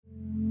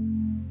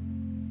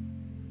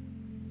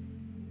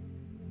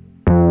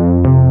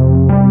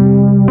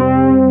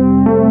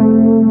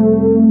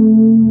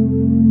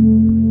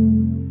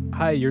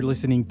you're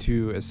listening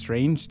to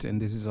Estranged, and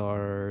this is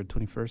our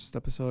 21st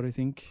episode, I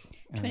think.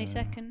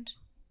 22nd.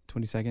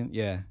 22nd,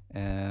 yeah.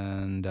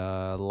 And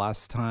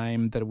last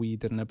time that we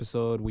did an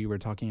episode, we were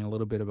talking a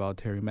little bit about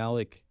Terry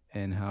Malick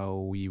and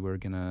how we were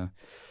going to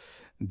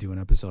do an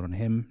episode on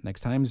him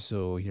next time.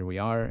 So here we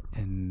are,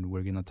 and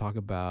we're going to talk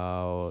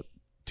about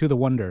To the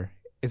Wonder.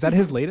 Is that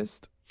his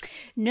latest?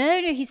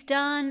 No, he's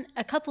done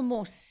a couple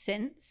more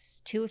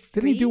since, 2 or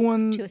 3. Didn't he do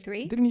one? 2 or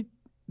 3.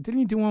 Didn't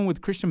he do one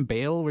with Christian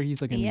Bale where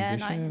he's like a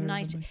musician?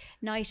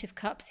 Knight of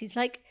Cups. He's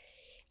like,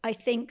 I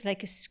think,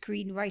 like a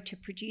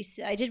screenwriter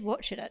producer. I did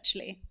watch it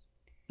actually.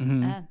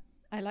 Mm-hmm.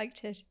 I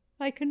liked it.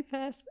 I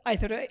confess. I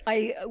thought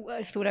I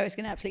was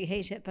going to absolutely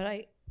hate it, but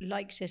I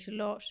liked it a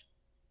lot.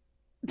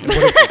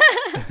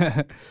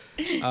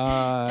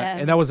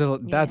 And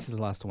that's his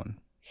last one.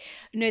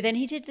 No, then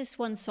he did this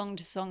one Song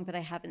to Song that I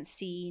haven't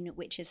seen,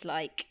 which is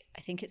like,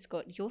 I think it's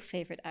got your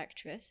favorite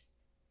actress,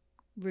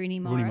 Rooney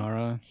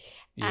Mara,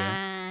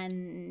 yeah.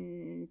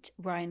 and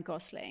Ryan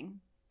Gosling,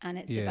 and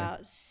it's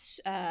about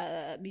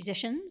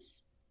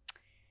musicians.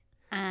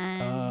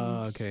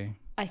 And okay.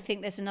 I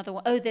think there's another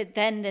one.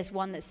 Then there's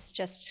one that's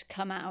just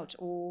come out,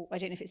 or I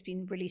don't know if it's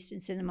been released in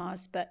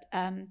cinemas, but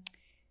A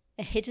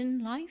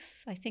Hidden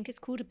Life, I think it's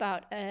called,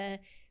 about a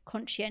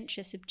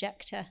conscientious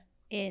objector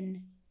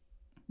in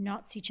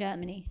Nazi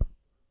Germany.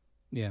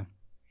 Yeah.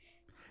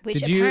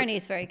 Which apparently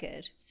is very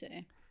good. So,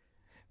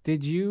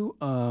 did you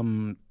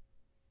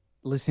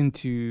listen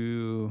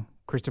to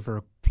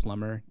Christopher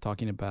Plummer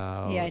talking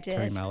about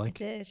Terry Malick? I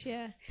did,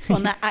 yeah.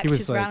 On that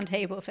Actors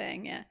Roundtable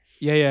thing, yeah.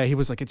 Yeah, he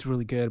was like, it's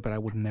really good, but I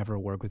would never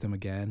work with him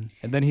again.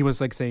 And then he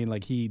was like saying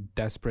like he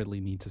desperately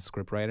needs a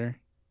scriptwriter.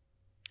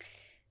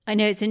 I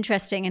know, it's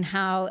interesting, and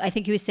how I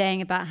think he was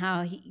saying about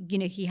how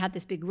he had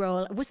this big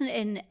role. It wasn't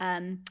in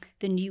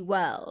The New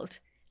World,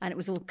 and it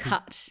was all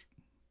cut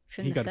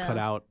from the film. He got cut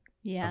out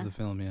of the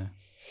film, yeah.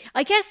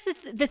 I guess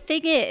the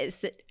thing is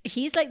that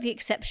he's like the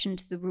exception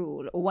to the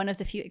rule, or one of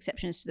the few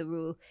exceptions to the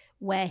rule,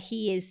 where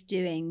he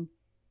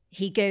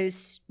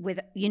goes with,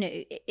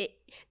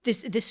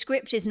 the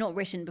script is not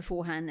written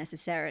beforehand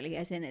necessarily,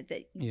 as in it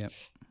that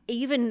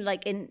even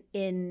like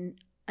in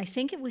I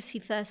think it was he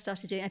first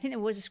started doing, I think there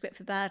was a script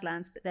for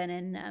Badlands, but then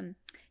in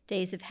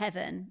Days of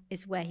Heaven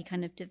is where he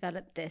kind of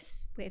developed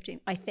this way of doing,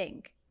 I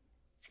think,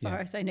 as far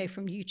as I know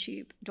from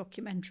YouTube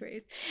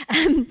documentaries.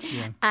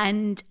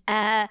 And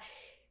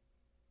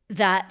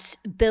that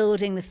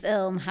building the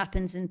film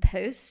happens in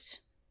post,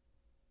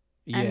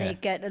 and they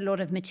get a lot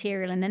of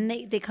material, and then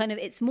they kind of,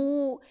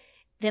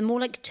 they're more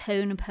like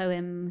tone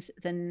poems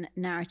than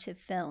narrative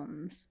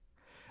films.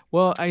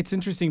 Well, it's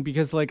interesting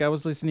because like I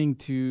was listening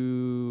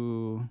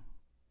to,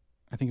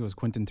 I think it was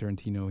Quentin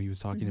Tarantino. He was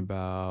talking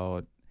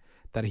about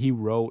that he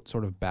wrote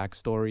sort of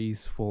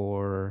backstories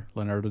for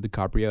Leonardo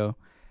DiCaprio.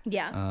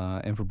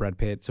 Yeah. And for Brad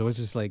Pitt. So it's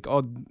just like,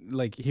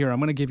 here, I'm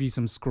going to give you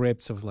some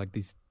scripts of like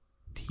these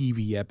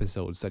TV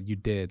episodes that you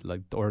did,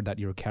 like, or that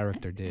your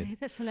character did.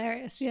 That's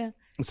hilarious. Yeah.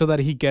 So that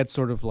he gets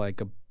sort of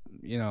like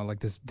like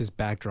this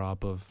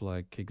backdrop of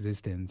like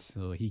existence,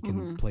 so he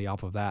can play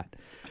off of that.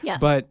 Yeah.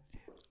 But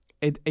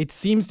it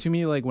seems to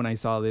me like when I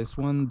saw this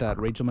one that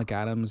Rachel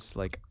McAdams,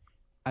 like,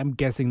 I'm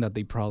guessing that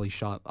they probably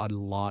shot a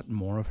lot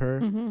more of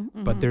her,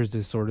 but there's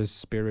this sort of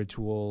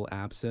spiritual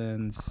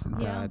absence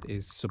that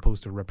is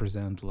supposed to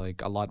represent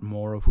like a lot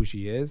more of who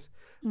she is,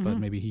 but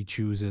maybe he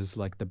chooses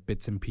like the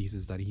bits and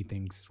pieces that he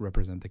thinks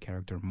represent the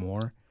character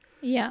more.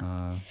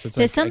 Yeah. So it's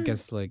like, I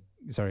guess like,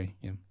 sorry.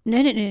 Yeah. No.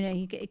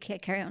 You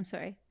can't carry on.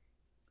 Sorry.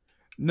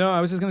 No,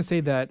 I was just going to say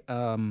that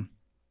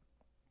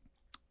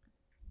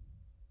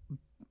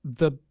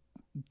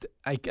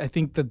I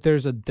think that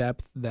there's a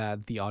depth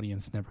that the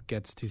audience never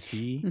gets to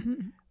see,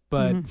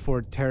 but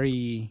for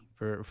Terry,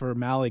 for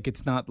Malick,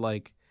 it's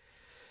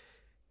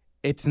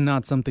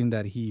not something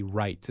that he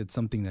writes. It's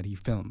something that he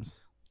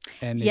films,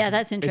 and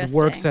that's interesting.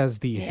 It works as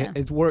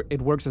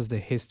it works as the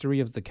history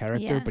of the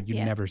character, but you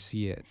never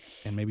see it,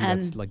 and maybe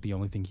that's like the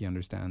only thing he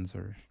understands.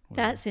 Or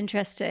whatever. That's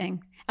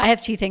interesting. I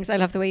have two things. I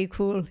love the way you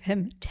call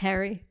him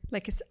Terry,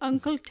 like it's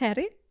Uncle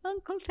Terry.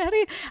 Uncle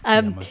Terry.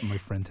 My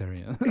friend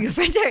Terry. Your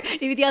friend Terry.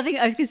 The other thing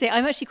I was going to say,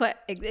 I'm actually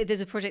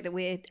there's a project that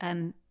we're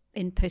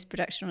in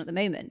post-production on at the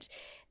moment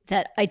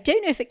that I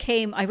don't know if it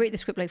came, I wrote the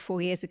script like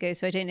 4 years ago,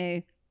 so I don't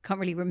know, can't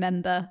really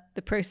remember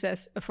the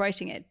process of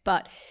writing it,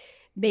 but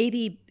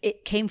maybe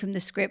it came from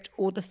the script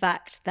or the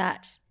fact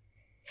that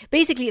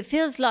basically it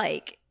feels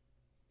like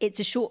it's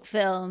a short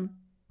film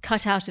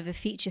cut out of a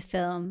feature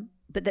film,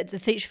 but that the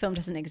feature film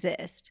doesn't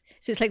exist.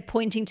 So it's like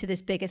pointing to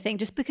this bigger thing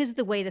just because of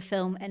the way the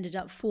film ended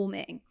up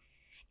forming.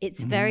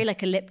 It's very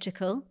like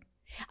elliptical.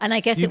 And I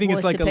guess it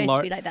was supposed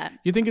to be like that.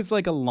 You think it's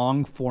like a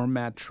long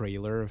format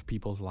trailer of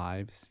people's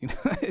lives?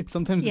 It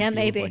sometimes feels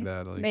like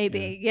that. Like,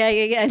 maybe.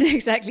 Yeah. No,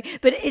 exactly.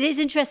 But it is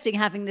interesting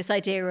having this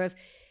idea of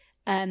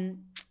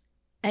an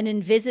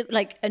invisible,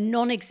 like a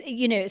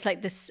it's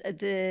like this,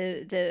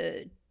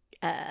 the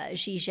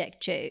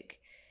Zizek joke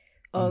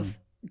of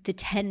the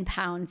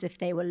 £10 if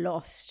they were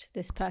lost,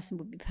 this person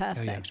would be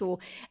perfect, or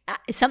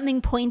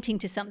something pointing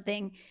to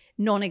something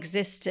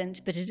non-existent,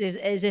 but it is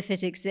as if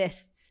it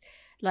exists.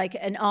 like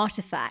an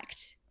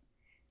artifact.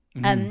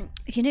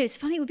 It's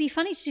funny. It would be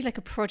funny to do like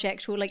a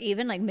project or like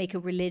even like make a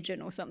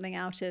religion or something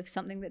out of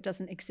something that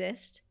doesn't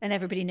exist, and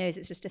everybody knows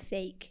it's just a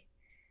fake.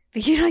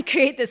 But you like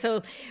create this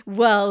whole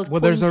world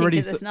pointing to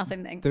this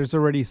nothing thing. There's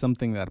already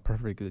something that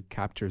perfectly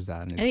captures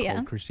that, and it's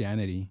called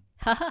Christianity.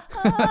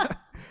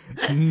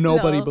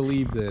 Nobody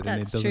believes it,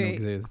 and it doesn't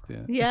exist.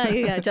 Yeah,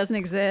 it doesn't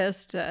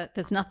exist.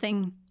 There's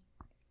nothing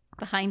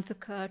behind the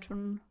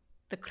curtain.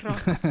 The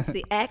cross,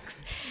 the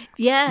X.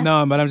 Yeah.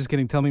 No, but I'm just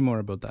kidding. Tell me more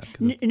about that.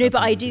 No,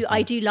 but I do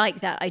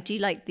like that. I do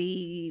like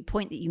the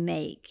point that you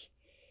make,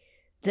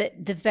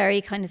 that the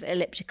very kind of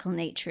elliptical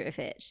nature of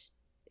it.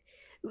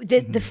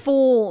 The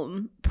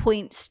form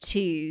points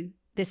to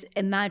this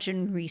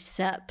imaginary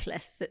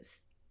surplus that's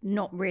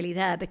not really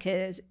there,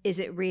 because is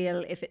it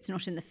real if it's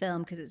not in the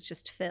film because it's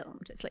just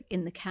filmed? It's like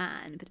in the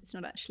can, but it's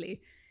not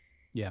actually.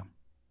 Yeah.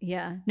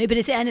 Yeah. No, but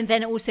it's, and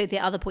then also the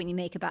other point you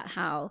make about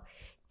how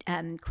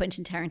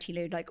Quentin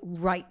Tarantino like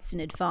writes in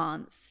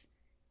advance,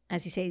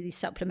 as you say, these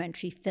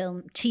supplementary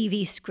film,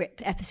 TV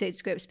script, episode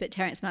scripts, but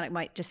Terrence Malick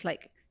might just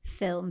like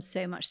film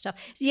so much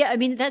stuff. So yeah, I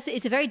mean,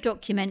 it's a very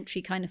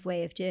documentary kind of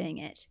way of doing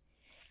it.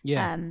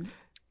 Yeah.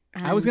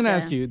 I was going to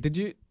ask you, did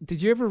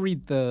you ever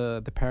read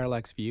the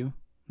Parallax View,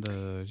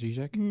 the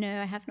Zizek?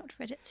 No, I have not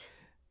read it.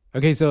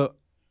 Okay, so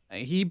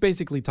he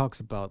basically talks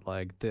about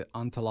like the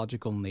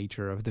ontological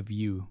nature of the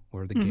view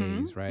or the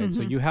gaze, right?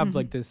 So you have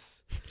like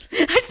this.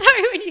 I'm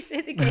sorry when you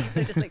say the gaze,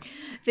 I'm just like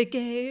the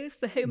gaze,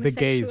 the homosexuals. The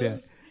gaze, yeah.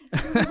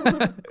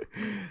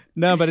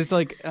 No, but it's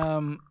like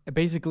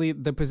basically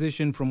the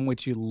position from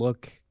which you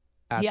look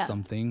at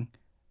something,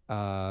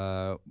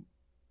 or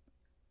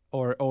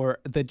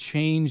the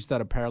change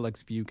that a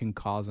parallax view can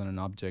cause on an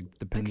object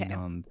depending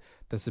on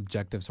the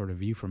subjective sort of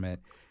view from it.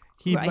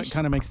 He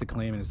kind of makes the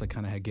claim, and it's like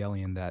kind of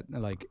Hegelian, that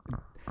like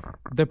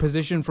the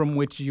position from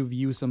which you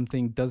view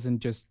something doesn't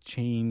just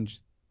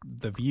change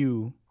the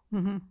view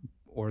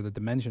or the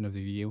dimension of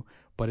the view,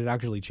 but it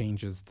actually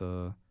changes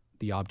the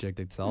object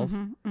itself.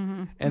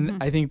 And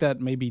I think that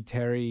maybe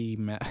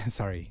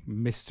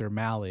Mr.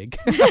 Malick.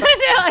 No,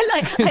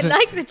 I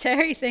like the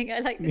Terry thing. I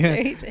like the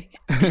Terry thing.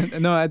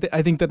 No,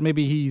 I think that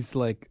maybe he's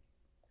like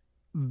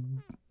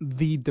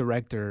the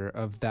director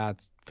of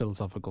that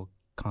philosophical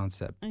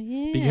concept.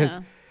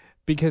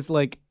 Because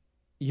like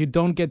you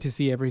don't get to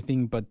see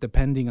everything, but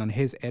depending on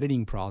his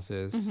editing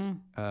process,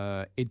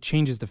 it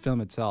changes the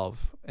film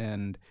itself.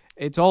 And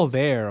it's all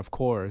there, of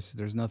course.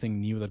 There's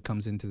nothing new that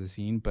comes into the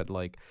scene, but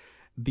like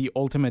the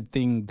ultimate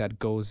thing that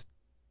goes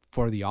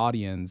for the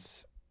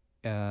audience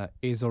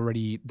is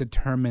already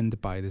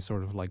determined by this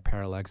sort of like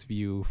parallax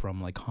view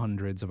from like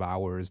hundreds of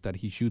hours that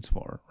he shoots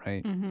for,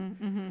 right?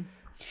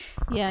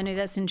 Yeah, no,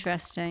 that's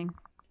interesting.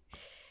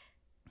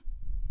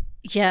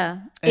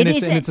 Yeah, and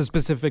it's a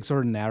specific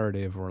sort of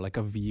narrative or like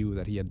a view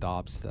that he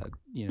adopts that,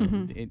 you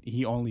know,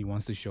 he only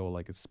wants to show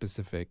like a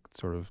specific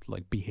sort of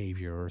like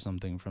behavior or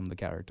something from the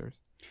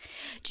characters.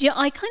 Do you know,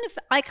 I kind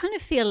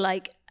of feel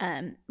like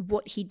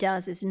what he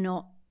does is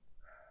not,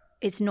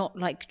 it's not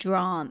like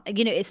drama,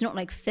 you know, it's not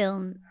like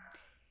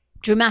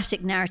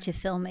dramatic narrative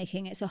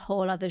filmmaking. It's a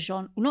whole other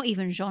genre, not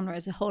even genre,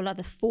 it's a whole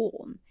other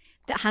form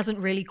that hasn't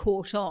really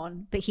caught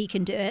on, but he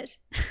can do it.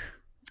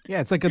 Yeah,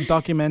 it's like a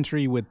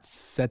documentary with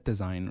set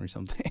design or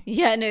something.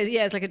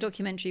 It's like a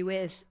documentary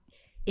with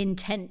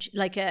intent,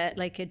 like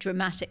a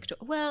dramatic.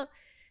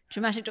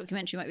 Dramatic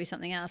documentary might be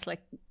something else,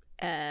 like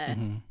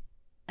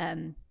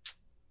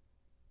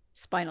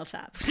Spinal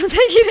Tap or something,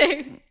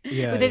 you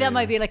know. That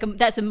might be like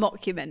that's a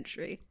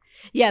mockumentary.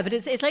 Yeah, but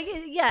it's like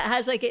it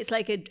has like it's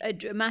like a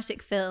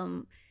dramatic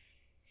film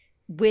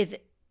with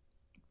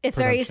a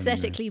very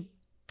aesthetically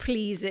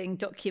pleasing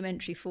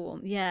documentary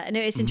form. Yeah, no,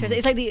 it's interesting.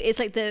 It's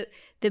like the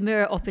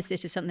mirror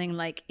opposite of something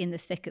like In the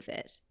Thick of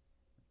It.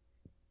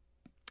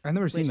 I've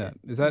never seen that.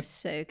 Is that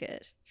so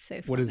good? So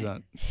funny. What is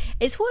that?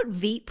 It's what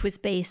Veep was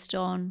based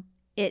on.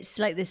 It's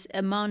like this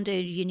Armando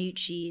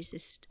Iannucci's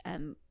this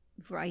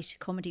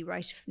comedy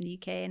writer from the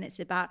UK, and it's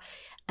about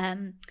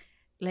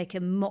like a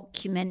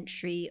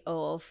mockumentary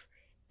of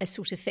a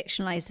sort of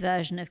fictionalized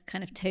version of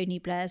kind of Tony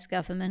Blair's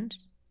government.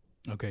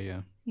 Okay,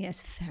 yeah. Yeah,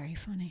 it's very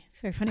funny. It's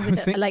very funny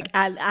with like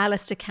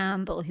Alistair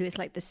Campbell, who is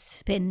like the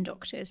spin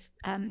doctors.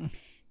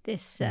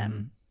 This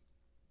a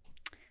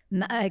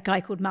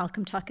guy called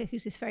Malcolm Tucker,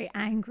 who's this very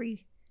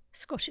angry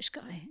Scottish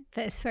guy.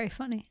 But it's very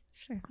funny.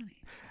 It's very funny.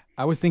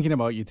 I was thinking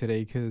about you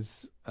today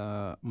because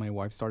my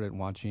wife started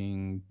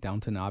watching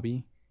Downton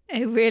Abbey.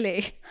 Oh,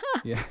 really?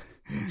 Yeah.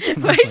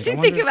 Why did you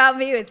think about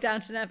me with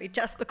Downton Abbey?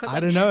 Just because I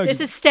don't know. This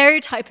is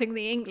stereotyping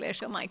the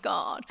English. Oh my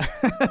God.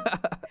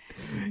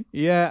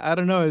 Yeah, I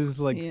don't know. It was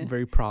like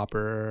very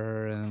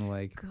proper and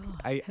like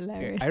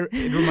hilarious.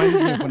 It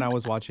reminded me of when I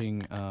was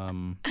watching a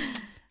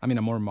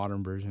more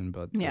modern version,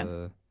 but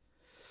Joanna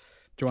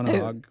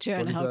Hogg.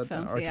 Joanna Hogg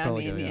films.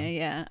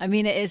 Yeah. I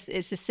mean, it's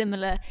a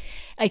similar,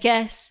 I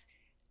guess.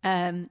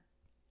 Well,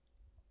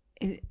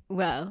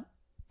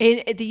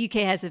 the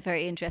UK has a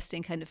very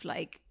interesting kind of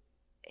like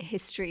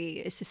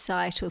history,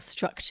 societal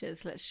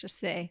structures, let's just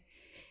say.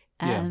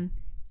 And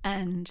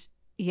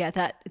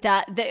Yeah,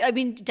 I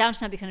mean,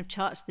 Downton Abbey kind of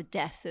charts the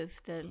death of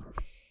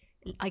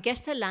I guess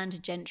the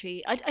landed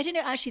gentry. I don't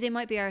know. Actually, they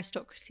might be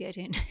aristocracy. I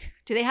don't know.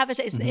 Do they have it?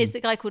 Is the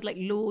guy called like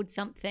Lord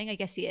something? I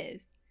guess he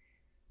is.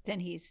 Then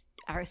he's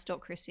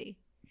aristocracy.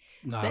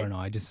 No, I don't know.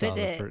 I just saw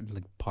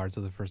like parts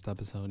of the first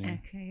episode. Yeah.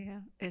 Okay, yeah.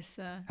 It's.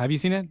 Have you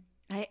seen it?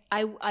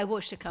 I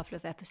watched a couple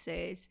of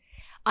episodes.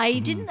 I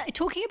didn't.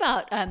 Talking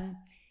about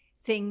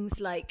things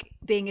like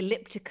being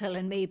elliptical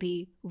and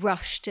maybe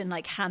rushed and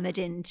like hammered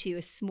into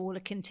a smaller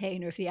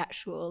container of the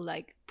actual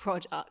like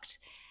product.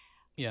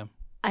 Yeah.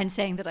 And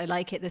saying that I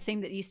like it. The thing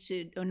that used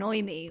to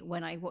annoy me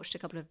when I watched a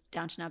couple of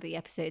Downton Abbey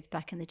episodes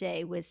back in the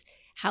day was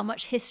how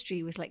much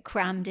history was like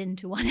crammed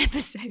into one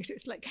episode. It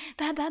was like,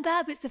 bam, bam,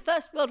 bam, it's the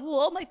First World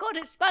War. Oh my God,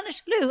 it's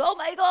Spanish flu. Oh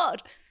my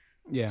God.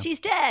 Yeah. She's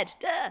dead.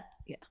 Duh.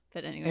 Yeah.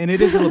 But anyway. And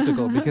it is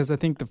elliptical because I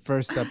think the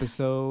first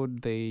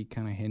episode, they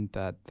kind of hint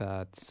that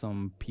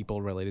some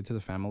people related to the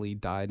family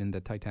died in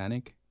the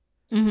Titanic.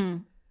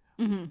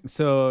 Mm-hmm. Mm-hmm.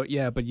 So,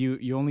 yeah, but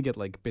you only get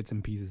like bits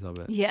and pieces of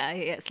it. Yeah,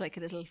 it's like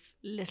a little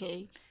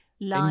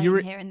line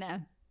here and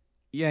there.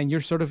 Yeah, and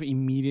you're sort of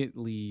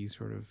immediately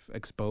sort of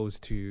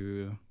exposed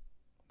to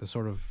the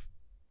sort of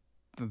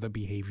the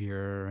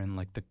behavior and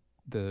like the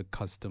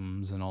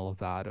customs and all of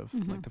that of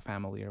like the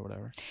family or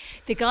whatever.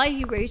 The guy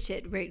who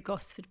wrote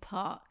Gosford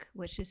Park,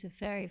 which is a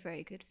very,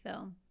 very good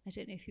film. I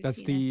don't know if you've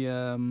seen it.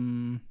 That's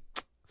the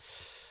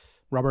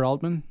Robert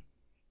Altman?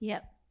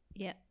 Yep.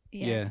 Yeah,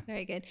 it's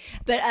very good.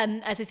 But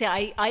as I say,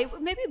 I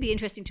maybe it'd be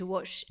interesting to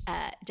watch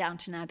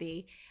Downton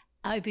Abbey.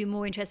 I'd be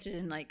more interested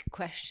in like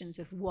questions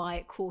of why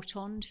it caught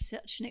on to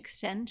such an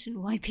extent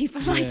and why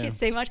people like it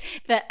so much.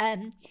 But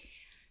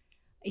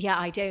yeah,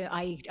 I don't.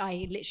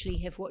 I literally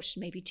have watched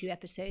maybe 2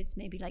 episodes,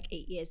 maybe like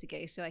 8 years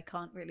ago, so I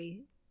can't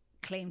really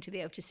claim to be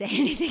able to say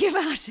anything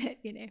about it.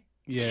 You know.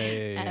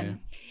 Yeah.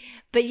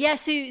 But yeah,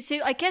 so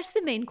I guess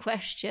the main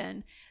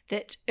question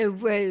that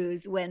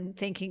arose when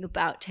thinking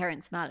about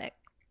Terrence Malick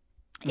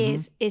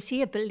is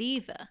he a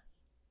believer?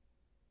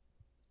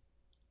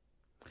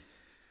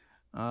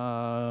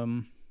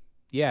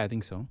 Yeah, I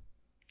think so.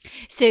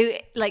 So,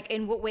 like,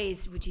 in what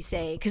ways would you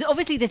say? Because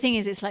obviously, the thing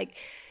is, it's like,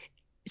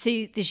 so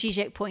the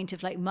Zizek point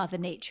of like Mother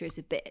Nature is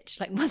a bitch.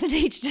 Like, Mother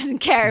Nature doesn't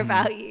care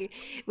about you,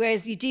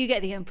 whereas you do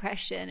get the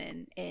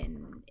impression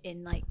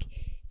in like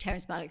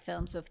Terrence Malick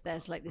films of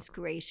there's like this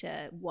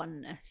greater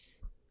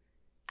oneness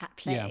at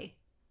play.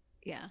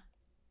 Yeah.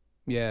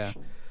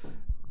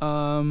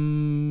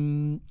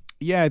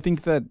 I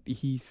think that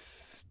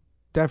he's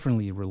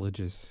definitely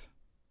religious.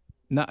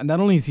 Not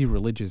only is he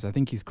religious, I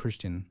think he's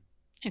Christian.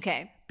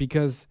 Okay.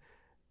 Because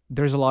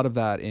there's a lot of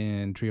that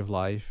in Tree of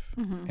Life,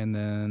 and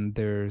then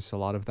there's a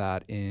lot of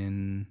that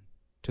in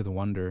To the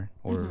Wonder.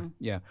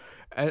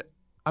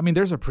 I mean,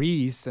 there's a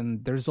priest,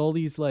 and there's all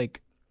these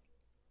like.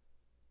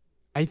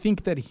 I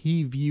think that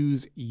he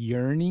views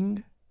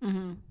yearning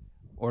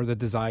or the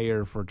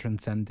desire for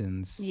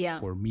transcendence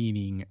or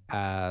meaning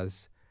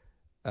as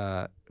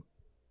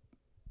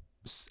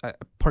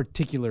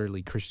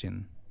particularly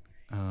Christian.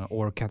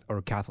 Or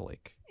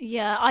Catholic.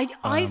 Yeah,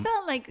 I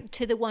felt like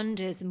To the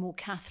Wonder is a more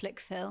Catholic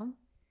film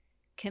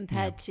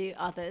compared to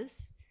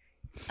others.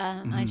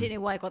 I don't know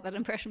why I got that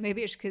impression.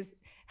 Maybe it's because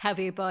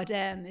Javier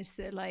Bardem is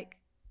the like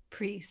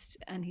priest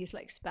and he's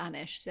like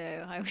Spanish, so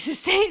I always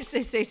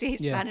associate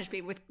Spanish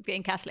people with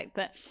being Catholic.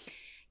 But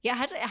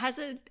yeah, it has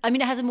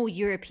a more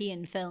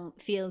European film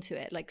feel to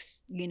it, like,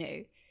 you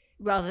know,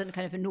 rather than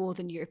kind of a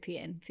Northern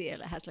European feel.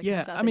 It has like a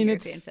Southern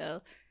European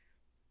feel.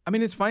 I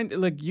mean, it's fine.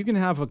 Like, you can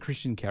have a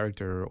Christian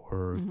character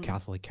or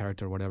Catholic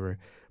character or whatever,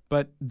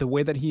 but the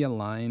way that he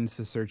aligns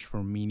the search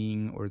for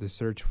meaning or the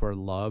search for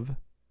love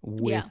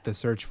with the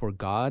search for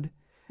God,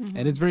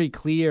 and it's very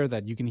clear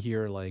that you can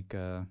hear, like,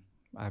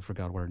 I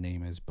forgot what her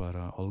name is, but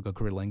Olga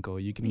Kurilenko,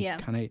 you can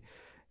kind of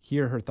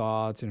hear her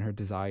thoughts and her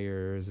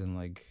desires and,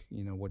 like,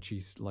 you know, what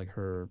she's, like,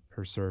 her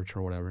search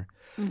or whatever.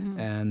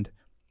 And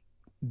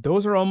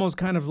those are almost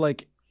kind of,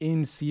 like,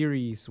 in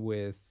series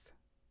with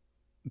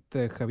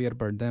the Javier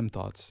Bardem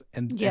thoughts,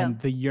 and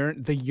the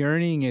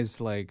yearning is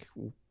like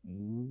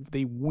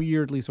they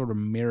weirdly sort of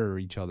mirror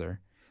each other,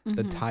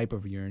 the type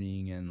of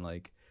yearning and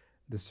like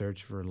the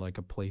search for like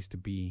a place to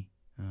be.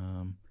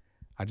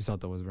 I just thought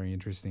that was very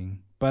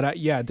interesting, but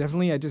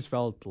definitely I just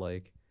felt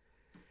like,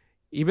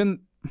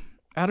 even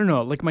I don't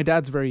know, like my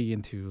dad's very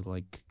into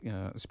like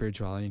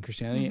spirituality and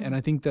Christianity, and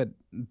I think that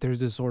there's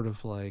this sort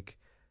of like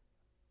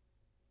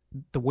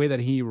the way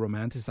that he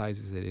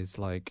romanticizes it is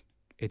like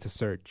it's a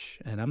search,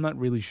 and I'm not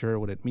really sure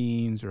what it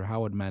means or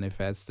how it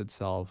manifests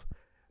itself,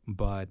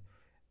 but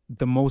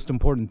the most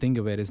important thing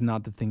of it is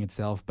not the thing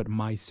itself, but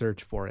my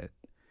search for it.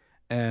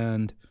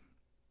 And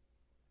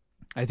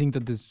I think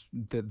that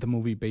the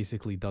movie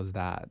basically does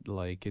that.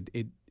 Like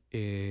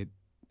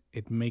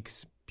it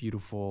makes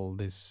beautiful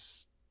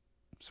this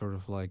sort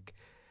of like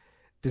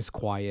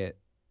disquiet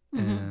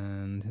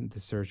and the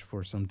search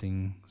for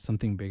something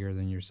bigger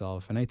than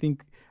yourself. And I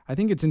think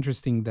it's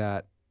interesting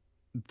that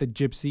the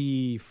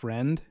gypsy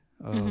friend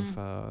of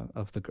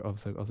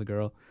the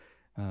girl,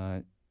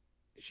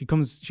 she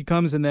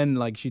comes and then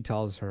like she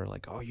tells her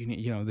like, oh, you need,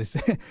 you know, this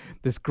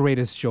this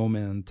greatest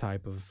showman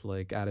type of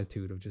like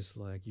attitude of just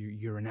like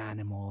you're an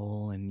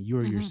animal and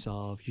you're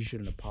yourself, you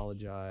shouldn't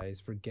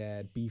apologize,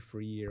 forget, be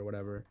free or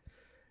whatever.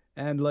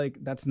 And like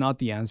that's not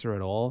the answer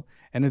at all.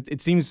 And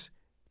it seems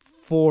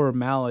for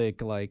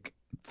Malik like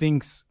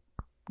things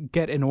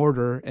get in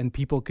order and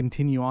people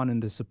continue on in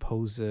the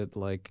supposed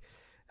like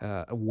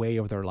way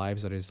of their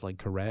lives that is like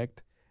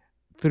correct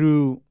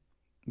through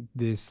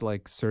this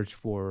like search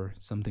for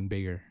something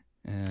bigger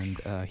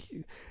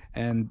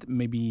and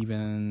maybe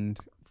even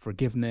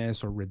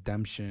forgiveness or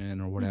redemption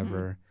or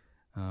whatever.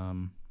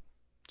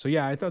 So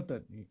yeah,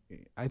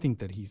 I think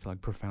that he's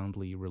like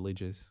profoundly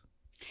religious.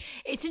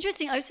 It's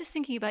interesting. I was just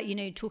thinking about, you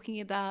know,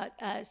 talking about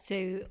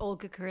so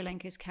Olga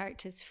Kurylenko's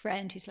character's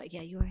friend who's like,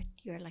 yeah,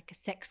 you're like a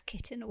sex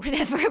kitten or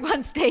whatever at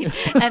one stage.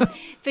 But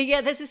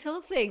yeah, there's this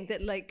whole thing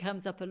that like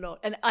comes up a lot,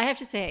 and I have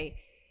to say,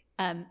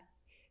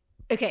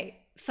 okay,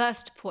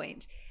 first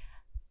point.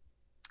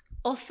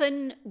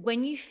 Often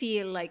when you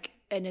feel like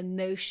an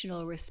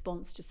emotional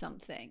response to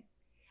something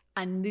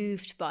and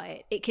moved by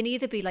it, it can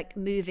either be like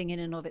moving in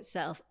and of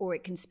itself, or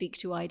it can speak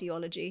to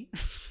ideology.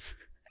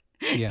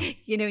 Yeah.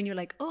 You know, and you're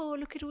like, oh,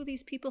 look at all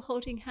these people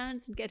holding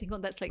hands and getting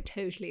on. That's like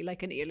totally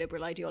like a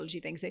neoliberal ideology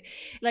thing. So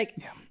like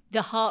the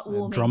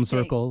heartwarming drum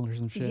thing. Circle or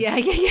some shit.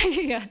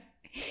 Yeah.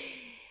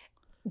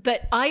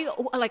 But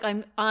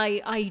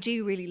I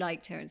do really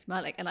like Terrence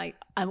Malick, and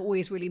I'm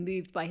always really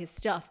moved by his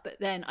stuff. But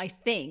then I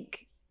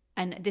think,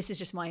 and this is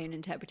just my own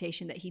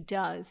interpretation, that he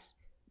does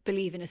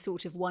believe in a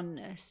sort of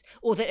oneness,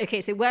 or that,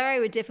 okay, so where I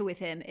would differ with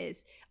him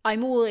is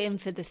I'm all in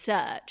for the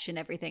search and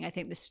everything. I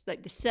think this,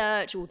 like the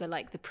search or the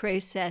like the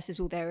process is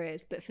all there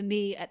is. But for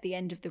me, at the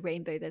end of the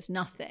rainbow, there's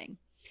nothing.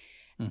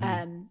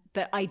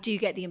 But I do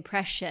get the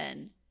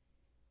impression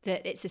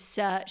that it's a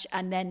search,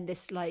 and then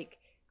this like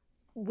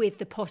with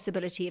the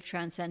possibility of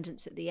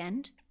transcendence at the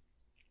end.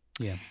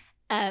 Yeah.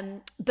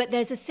 But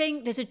there's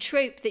a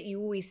trope that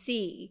you always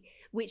see,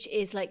 which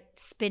is like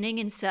spinning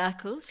in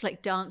circles,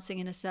 like dancing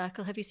in a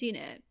circle. Have you seen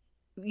it?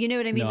 You know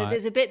what I mean? No,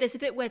 there's a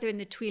bit where they're in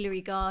the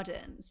Tuileries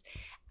Gardens,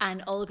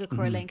 and Olga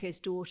Kurylenko's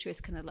daughter is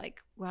kind of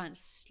like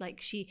runs,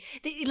 like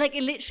like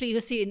literally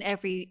you'll see in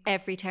every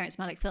Terrence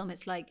Malick film.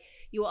 It's like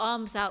your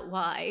arms out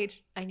wide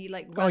and you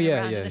like run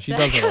around in a she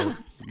circle. does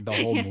the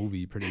whole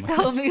movie pretty much. The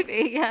whole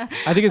movie, yeah.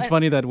 I think it's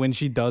funny that when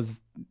she doesn't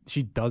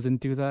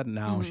do that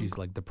now, she's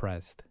like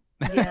depressed.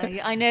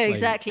 Yeah, I know, Like,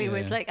 exactly. yeah. Where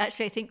it's like,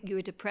 actually, I think you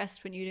were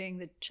depressed when you were doing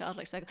the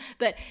childlike cycle.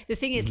 But the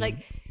thing is,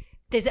 like,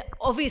 there's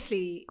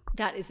obviously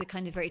that is a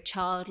kind of very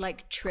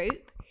childlike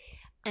trope,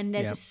 and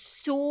there's a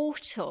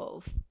sort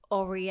of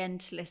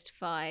Orientalist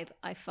vibe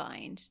I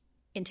find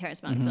in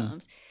Terrence Malick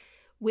films,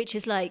 which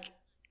is like,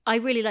 I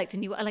really like the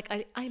new. Like,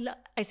 I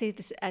say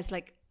this as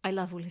like, I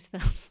love all his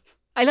films.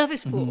 I love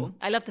his form.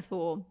 I love the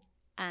form,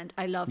 and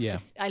I love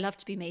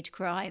to be made to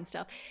cry and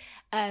stuff.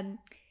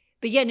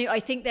 But yeah, no, I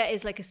think there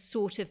is like a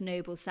sort of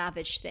noble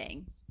savage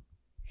thing.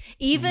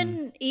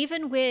 Even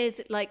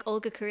with like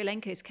Olga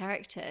Kurylenko's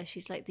character,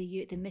 she's like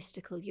the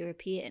mystical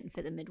European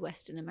for the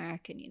Midwestern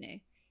American, you know.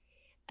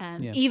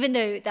 Even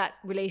though that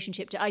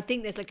relationship I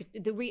think there's like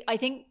I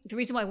think the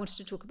reason why I wanted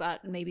to talk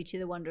about maybe To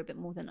the Wonder a bit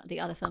more than the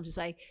other films is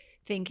I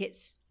think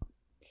it's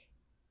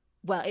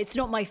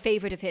not my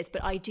favorite of his,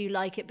 but I do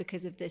like it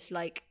because of this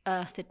like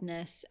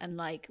earthedness and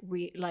like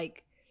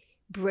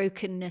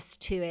brokenness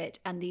to it,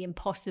 and the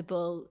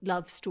impossible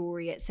love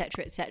story,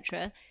 etc.,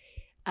 etc.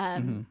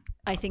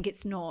 I think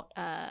it's not.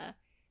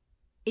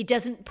 It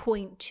doesn't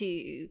point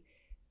to.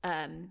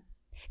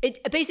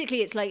 It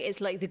basically it's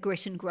like the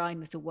grit and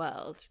grime of the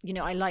world. You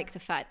know, I like the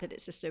fact that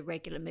it's just a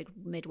regular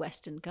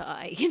Midwestern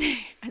guy. You know,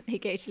 and they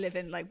go to live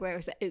in like where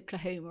is it,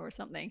 Oklahoma or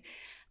something.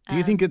 Do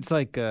you think it's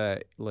like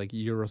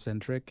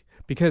Eurocentric?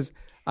 Because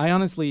I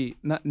honestly,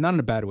 not in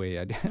a bad way.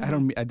 I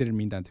didn't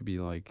mean that to be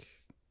like,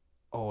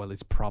 oh,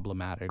 it's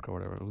problematic or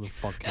whatever. Who the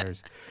fuck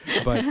cares?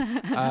 But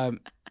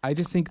I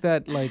just think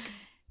that like,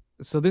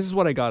 so this is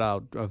what I got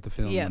out of the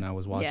film when I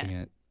was watching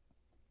it.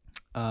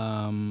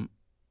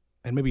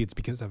 And maybe it's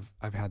because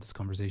I've had this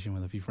conversation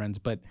with a few friends,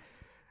 but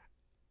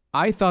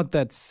I thought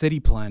that city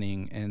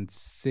planning and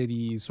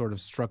city sort of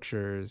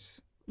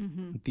structures,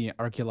 the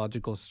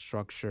archaeological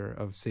structure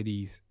of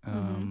cities,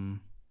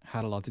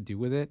 had a lot to do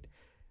with it,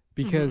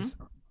 because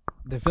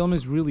the film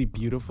is really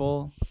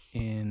beautiful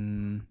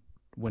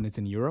when it's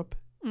in Europe.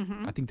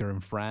 I think they're in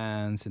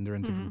France and they're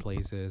in different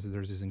places.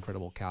 There's this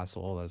incredible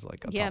castle that's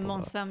like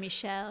Mont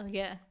Saint-Michel.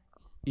 Yeah.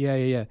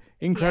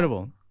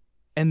 Incredible.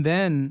 Yeah. And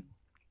then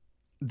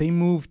they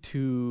moved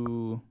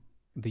to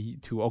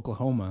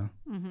Oklahoma,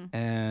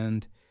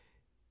 and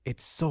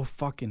it's so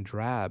fucking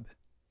drab.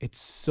 It's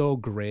so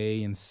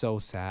gray and so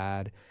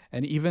sad.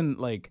 And even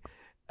like,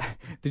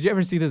 did you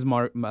ever see this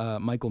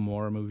Michael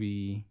Moore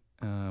movie?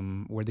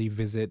 Where they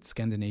visit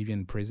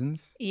Scandinavian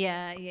prisons.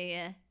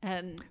 Yeah.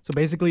 So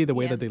basically the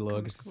way that they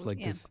look is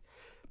like this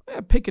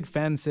picket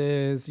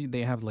fences.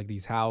 They have like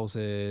these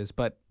houses,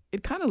 but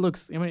it kind of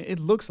looks, I mean,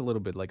 it looks a little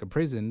bit like a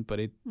prison, but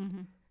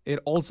it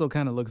also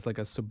kind of looks like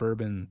a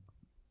suburban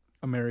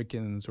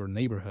Americans or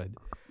neighborhood.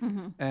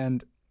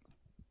 And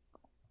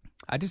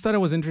I just thought it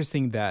was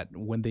interesting that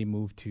when they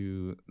moved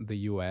to the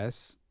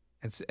US,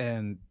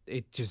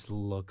 it just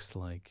looks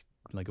like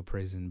a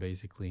prison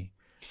basically.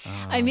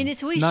 I mean,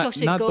 it's always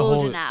shot at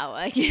golden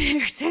hour,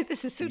 so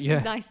this is sort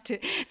of nice to.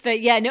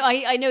 But yeah, no,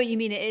 I know what you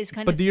mean. It is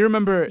kind of. But do you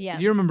remember? Yeah.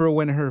 Do you remember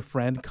when her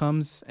friend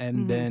comes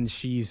and then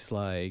she's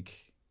like,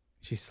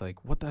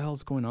 "What the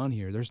hell's going on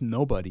here? There's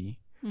nobody.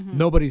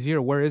 Nobody's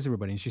here. Where is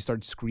everybody?" And she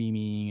starts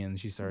screaming and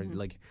she started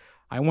like,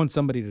 "I want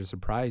somebody to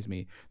surprise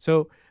me."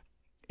 So,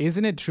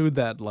 isn't it true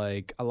that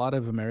like a lot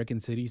of American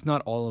cities,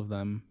 not all of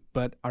them,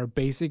 but are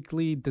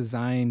basically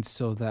designed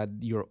so that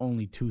your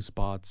only two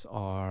spots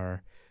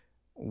are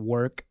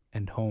work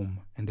and home,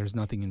 and there's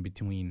nothing in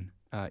between.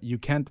 You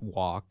can't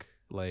walk.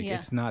 Like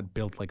it's not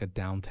built like a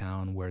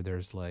downtown where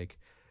there's like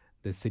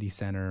the city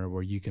center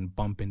where you can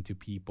bump into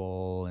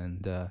people.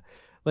 And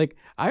like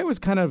I was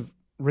kind of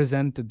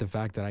resented the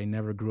fact that I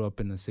never grew up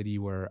in a city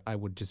where I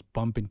would just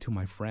bump into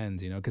my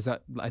friends, because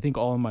I think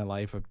all of my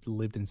life I've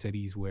lived in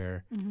cities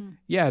where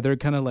they're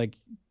kind of like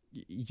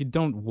you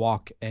don't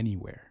walk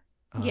anywhere.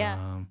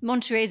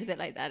 Monterey's a bit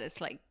like that.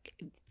 It's like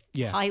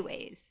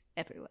highways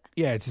everywhere.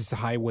 Yeah, it's just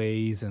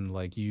highways, and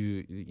like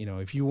you know,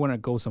 if you want to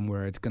go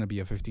somewhere, it's gonna be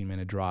a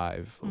 15-minute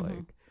drive.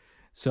 Like,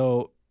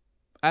 so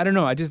I don't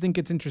know. I just think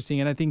it's interesting,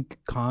 and I think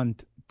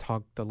Kant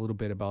talked a little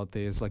bit about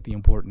this, like the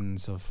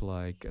importance of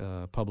like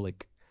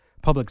public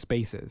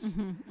spaces,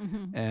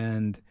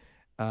 and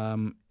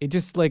it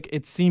just like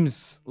it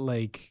seems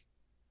like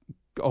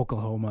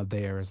Oklahoma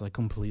there is like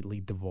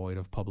completely devoid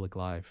of public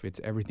life.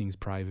 Everything's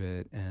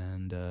private,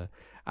 and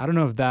I don't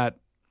know if that.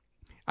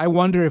 I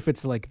wonder if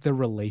it's like the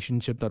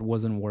relationship that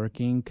wasn't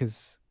working,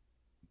 because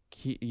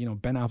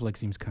Ben Affleck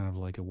seems kind of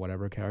like a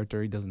whatever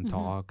character. He doesn't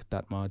talk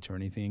that much or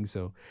anything,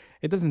 so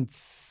it doesn't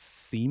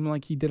seem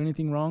like he did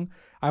anything wrong.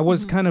 I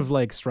was kind of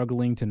like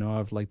struggling to know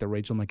if like the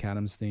Rachel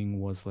McAdams thing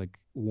was like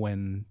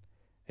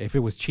if it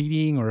was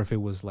cheating or if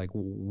it was like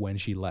when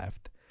she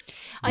left.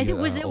 I think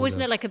wasn't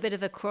there like a bit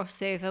of a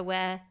crossover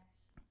where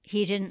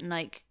he didn't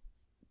like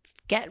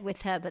get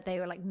with her, but they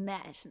were like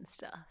met and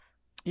stuff.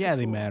 Yeah,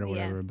 they met or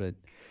whatever,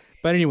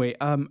 But anyway,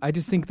 I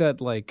just think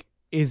that like,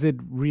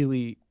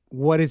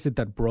 what is it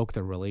that broke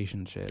the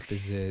relationship?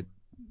 Is it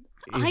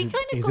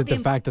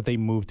the fact that they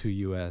moved to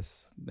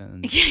US?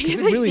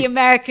 The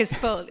America's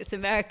fault. It's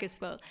America's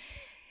fault.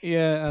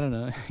 Yeah, I don't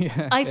know.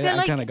 Yeah, I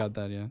kind of got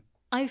that. Yeah,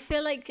 I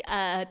feel like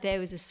there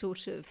was a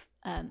sort of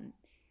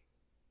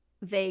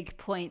vague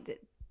point that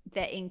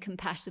they're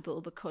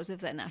incompatible because of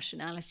their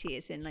nationality.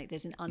 As in, like,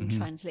 there's an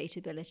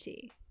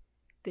untranslatability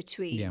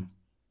between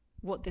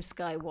what this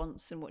guy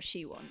wants and what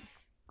she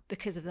wants,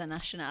 because of their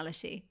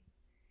nationality.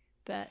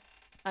 But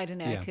I don't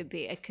know, I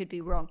could be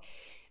wrong.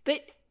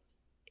 But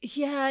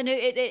yeah, no,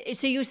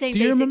 so you're saying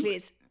basically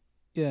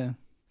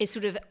it's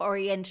sort of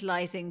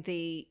orientalizing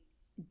the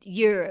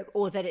Europe,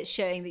 or that it's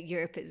showing that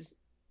Europe is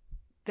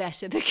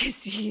better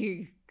because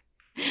you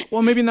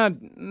well, maybe not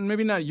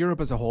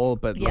Europe as a whole,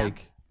 but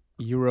like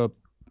Europe,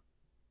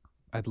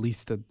 at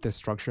least the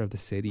structure of the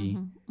city.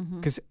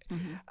 Because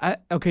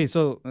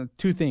so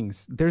two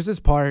things. There's this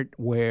part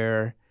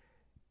where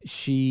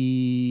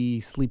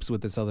she sleeps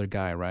with this other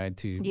guy, right?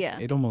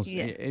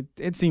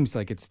 It seems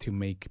like it's to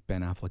make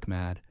Ben Affleck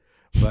mad,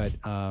 but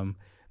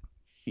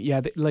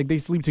they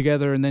sleep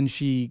together, and then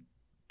she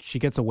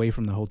gets away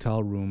from the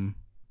hotel room,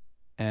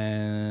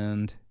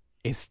 and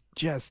it's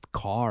just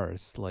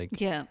cars. Like,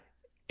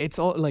 it's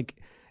all like,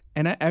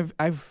 and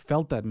I've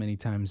felt that many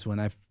times when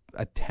I've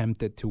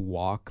attempted to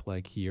walk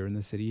like here in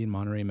the city in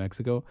Monterrey,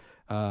 Mexico.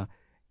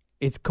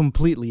 It's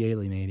completely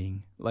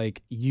alienating.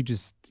 Like,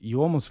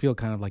 you almost feel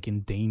kind of like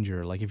in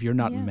danger. Like, if you're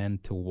not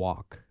meant to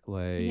walk,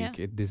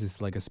 like this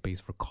is like a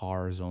space for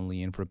cars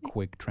only and for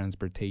quick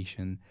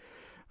transportation.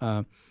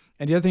 And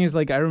the other thing is,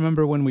 like, I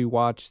remember when we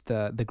watched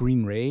the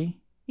Green Ray.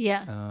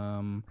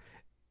 Yeah.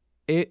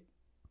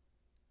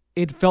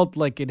 It felt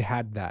like it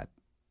had that,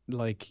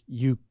 like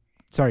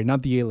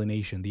not the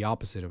alienation, the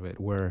opposite of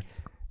it, where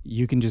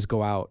you can just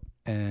go out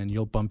and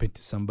you'll bump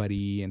into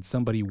somebody, and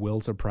somebody will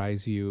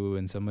surprise you,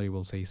 and somebody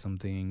will say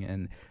something,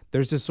 and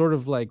there's this sort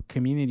of like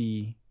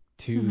community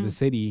to the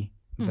city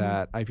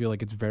that I feel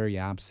like it's very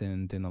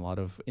absent in a lot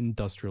of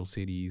industrial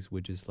cities,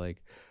 which is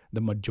like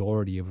the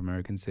majority of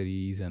American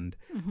cities, and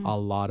a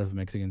lot of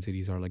Mexican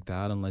cities are like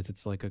that, unless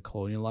it's like a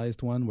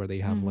colonialized one where they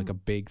have like a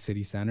big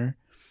city center.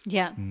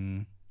 Yeah.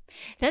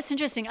 That's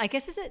interesting. I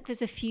guess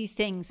there's a few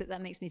things that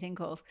makes me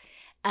think of,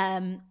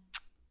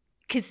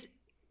 because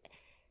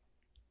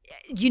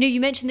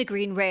you mentioned the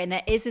Green Ray, and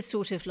there is a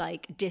sort of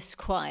like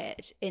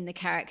disquiet in the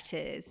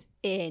characters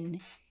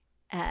in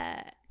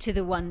To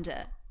the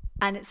Wonder.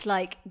 And it's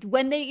like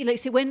when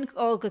when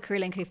Olga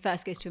Kurylenko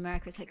first goes to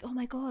America, it's like, oh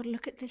my God,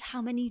 look at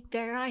how many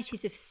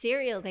varieties of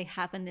cereal they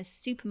have in this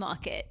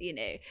supermarket.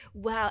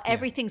 Wow,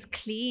 everything's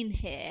clean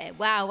here.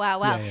 Wow.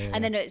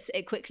 And then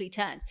it quickly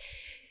turns.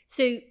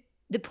 So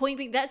the point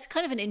being, that's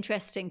kind of an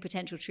interesting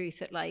potential truth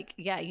that, like,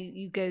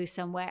 you go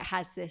somewhere, it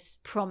has this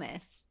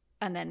promise,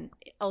 and then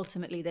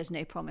ultimately there's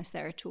no promise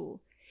there at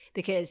all.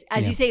 because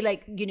as you say,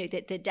 like, you know,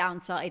 the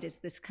downside is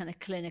this kind of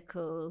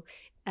clinical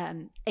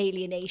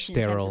alienation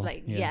in terms of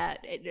like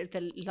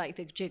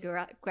the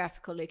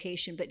geographical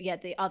location, but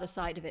the other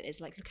side of it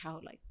is like, look how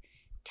like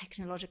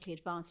technologically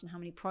advanced and how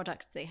many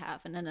products they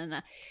have,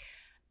 and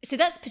so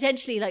that's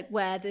potentially like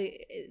where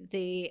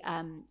the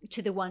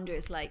To the Wonder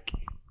is like,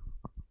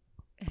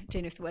 I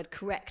don't know if the word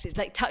correct is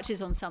like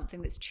touches on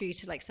something that's true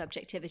to like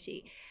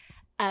subjectivity.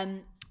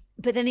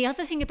 But then the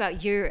other thing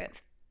about Europe,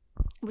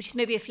 which is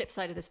maybe a flip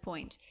side of this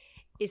point,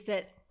 is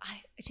that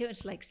I don't want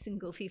to like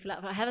single people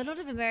out, but I have a lot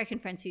of American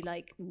friends who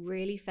like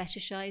really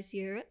fetishize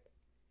Europe.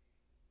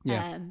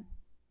 Yeah.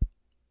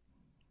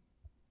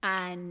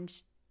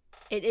 And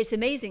it's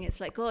amazing. It's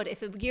like, God,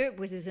 if Europe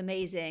was as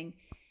amazing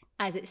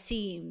as it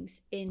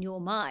seems in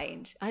your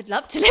mind, I'd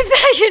love to live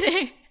there, you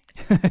know?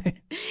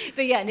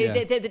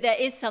 But but there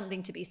is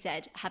something to be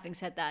said, having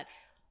said that,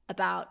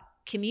 about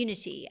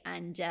community.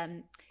 And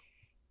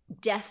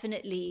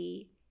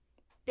definitely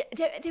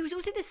there was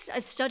also this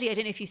study, I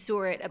don't know if you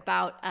saw it,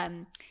 about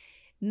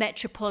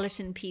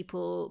metropolitan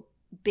people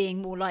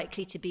being more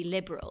likely to be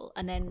liberal,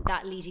 and then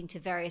that leading to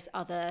various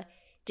other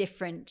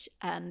different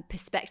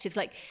perspectives.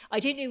 Like, I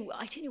don't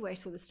know where I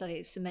saw the study,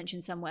 it's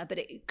mentioned somewhere, but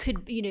it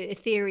could, you know, a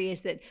theory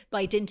is that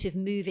by dint of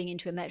moving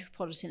into a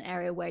metropolitan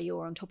area where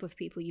you're on top of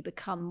people, you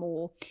become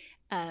more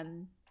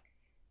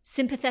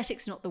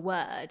sympathetic's not the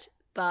word,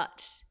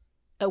 but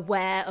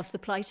aware of the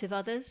plight of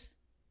others.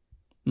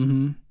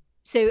 Mm-hmm.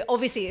 So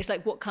obviously it's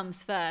like, what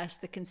comes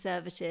first, the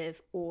conservative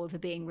or the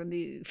being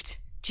removed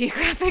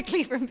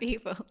geographically from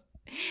people?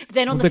 But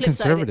then on the flip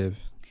conservative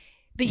side,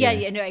 but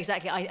no,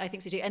 exactly. I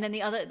think so too. And then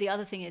the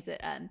other thing is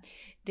that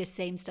this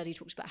same study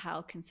talks about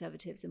how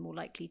conservatives are more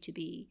likely to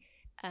be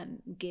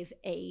give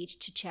aid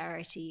to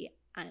charity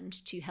and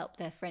to help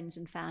their friends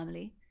and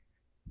family.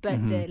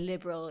 But the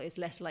liberal is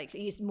less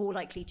likely, is more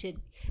likely to,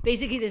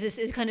 basically there's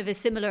a kind of a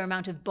similar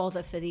amount of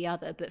bother for the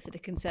other, but for the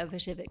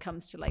conservative it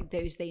comes to like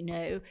those they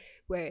know,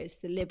 whereas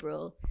the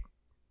liberal,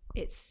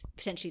 it's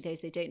potentially those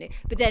they don't know.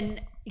 But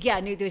then,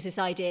 there's this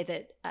idea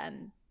that,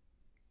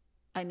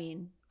 I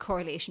mean,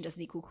 correlation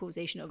doesn't equal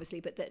causation,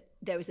 obviously, but that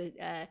there was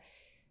a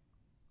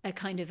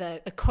kind of a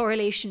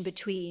correlation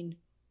between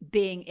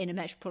being in a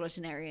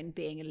metropolitan area and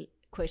being a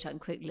quote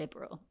unquote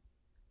liberal.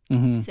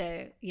 Mm-hmm.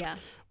 So, yeah.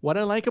 What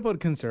I like about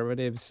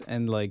conservatives,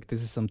 and like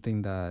this is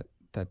something that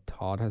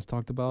Todd has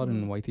talked about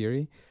in White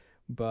Theory,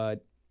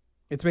 but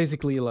it's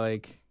basically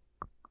like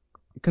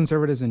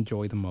conservatives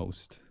enjoy the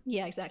most.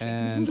 Yeah, exactly.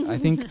 And I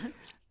think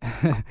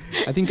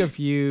I think a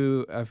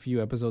few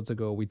episodes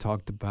ago we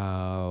talked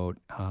about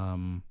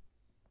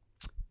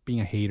being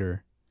a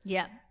hater.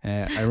 Yeah.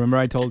 I remember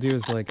I told you,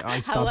 it's like,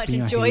 I stopped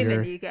being a hater. How much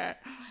enjoyment you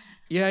get.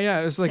 Yeah.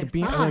 It's like so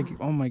being fun. like,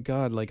 oh my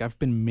God, like I've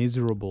been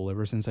miserable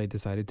ever since I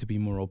decided to be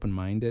more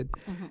open-minded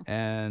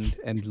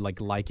and like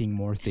liking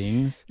more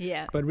things.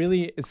 Yeah. But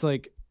really, it's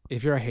like,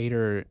 if you're a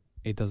hater,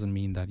 it doesn't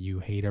mean that you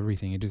hate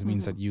everything. It just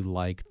means that you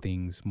like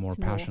things more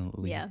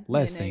passionately,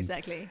 less things.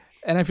 Exactly.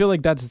 And I feel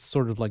like that's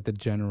sort of like the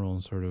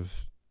general sort of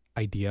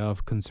idea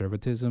of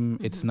conservatism.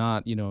 It's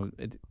not, you know,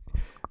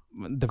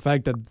 the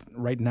fact that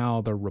right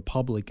now they're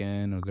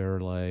Republican or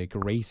they're like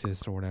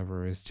racist or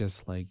whatever is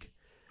just like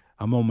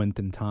a moment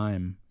in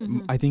time.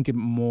 I think it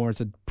more is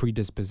a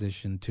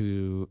predisposition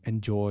to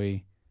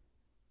enjoy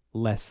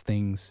less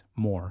things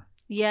more.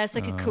 Yeah, it's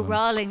like a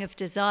corralling of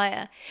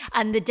desire.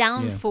 And the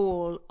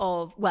downfall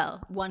of,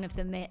 well, one of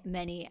the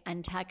many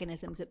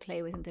antagonisms at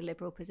play within the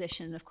liberal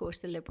position, and of course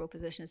the liberal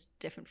position is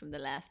different from the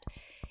left.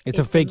 It's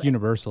a fake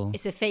universal.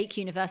 It's a fake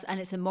universal, and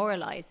it's a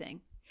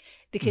moralizing.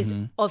 Because,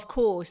 of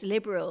course,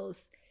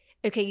 liberals,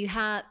 okay, you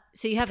have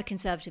a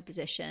conservative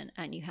position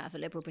and you have a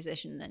liberal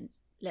position, and then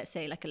let's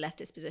say like a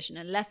leftist position.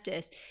 And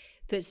leftist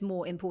puts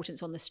more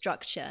importance on the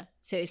structure.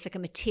 So it's like a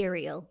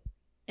material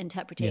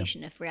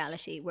interpretation of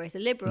reality, whereas a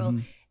liberal,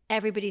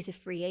 everybody's a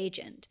free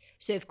agent.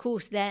 So of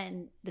course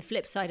then the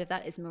flip side of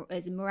that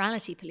is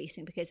morality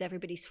policing, because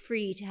everybody's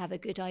free to have a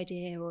good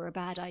idea or a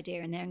bad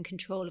idea, and they're in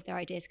control of their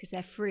ideas because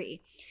they're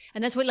free.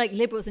 And that's what like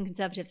liberals and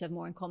conservatives have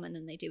more in common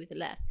than they do with the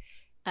left.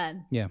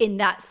 In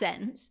that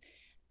sense,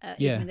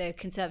 even though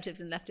conservatives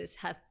and leftists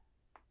have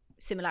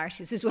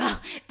similarities as well.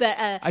 But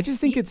I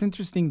just think it's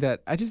interesting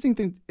that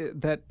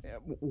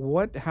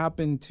what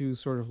happened to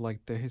sort of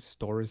like the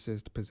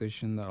historicist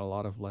position that a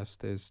lot of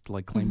leftists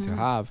like claim to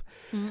have,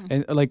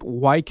 and like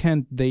why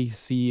can't they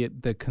see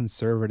the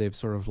conservative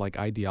sort of like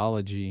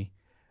ideology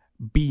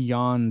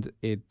beyond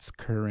its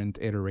current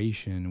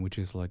iteration, which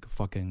is like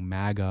fucking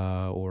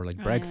MAGA or like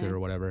Brexit or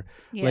whatever.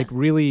 Like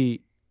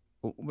really,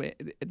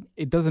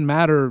 it doesn't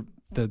matter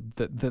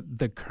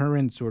the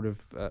current sort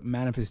of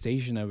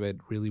manifestation of it.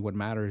 Really, what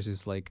matters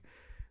is like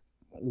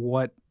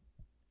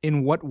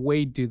in what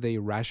way do they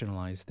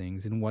rationalize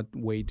things? In what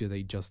way do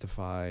they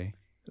justify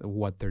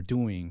what they're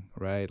doing?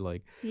 Right?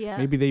 Like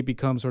maybe they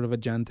become sort of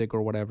agentic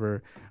or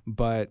whatever,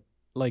 but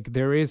like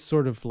there is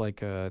sort of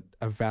like a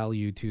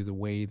value to the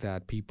way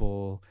that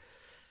people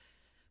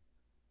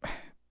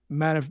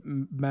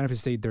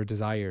manifestate their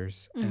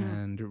desires.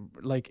 And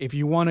like if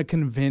you want to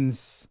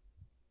convince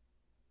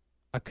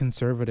a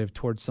conservative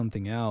towards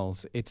something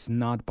else, it's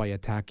not by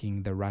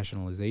attacking the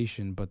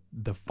rationalization, but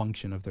the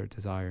function of their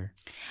desire.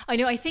 I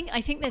know. I think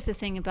there's a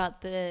thing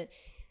about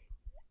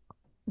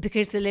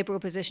because the liberal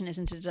position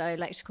isn't a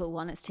dialectical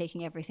one. It's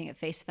taking everything at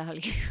face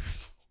value.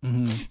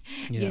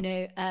 Mm-hmm. Yeah. You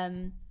know.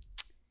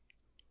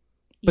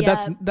 But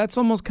that's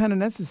almost kind of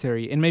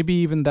necessary, and maybe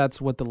even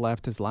that's what the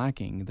left is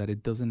lacking, that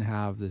it doesn't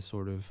have this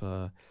sort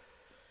of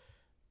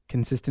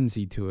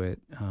consistency to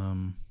it.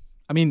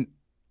 I mean,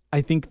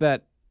 I think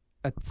that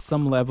at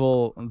some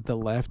level, the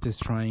left is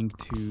trying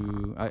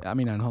to. I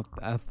mean, an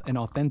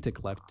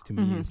authentic left to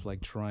me is like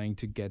trying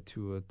to get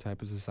to a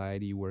type of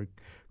society where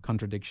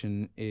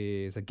contradiction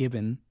is a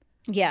given.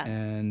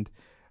 Yeah.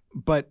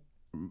 But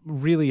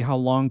really, how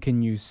long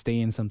can you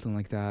stay in something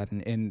like that?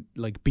 And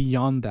like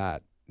beyond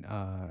that,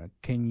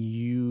 can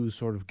you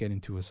sort of get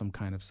into some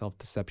kind of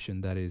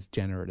self-deception that is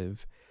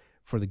generative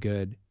for the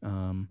good?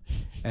 And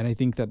I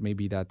think that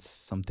maybe that's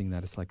something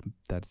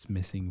that's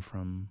missing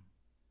from.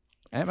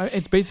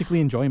 It's basically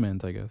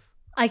enjoyment, I guess.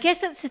 I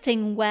guess that's the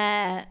thing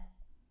where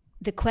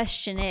the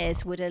question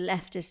is, would a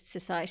leftist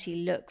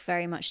society look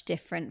very much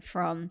different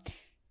from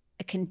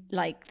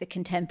like the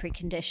contemporary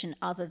condition,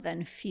 other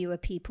than fewer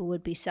people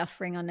would be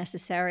suffering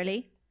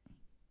unnecessarily?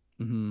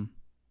 Mm-hmm.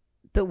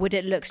 But would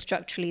it look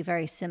structurally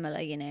very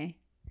similar, you know?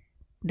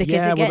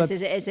 Because again,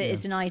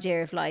 it's an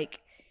idea of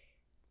like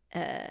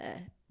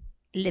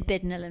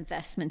libidinal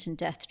investment and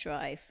death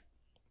drive.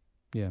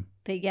 Yeah.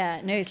 But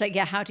yeah, no, it's like,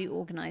 yeah, how do you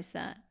organize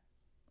that?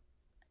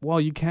 Well,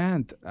 you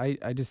can't.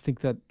 I just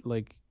think that,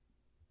 like,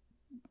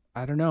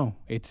 I don't know.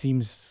 It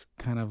seems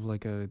kind of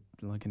like an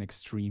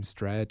extreme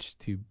stretch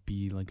to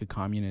be like a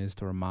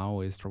communist or a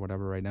Maoist or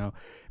whatever right now,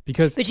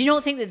 because. But do you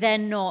not think that they're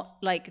not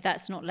like,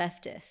 that's not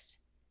leftist?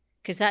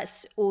 Because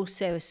that's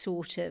also a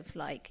sort of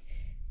like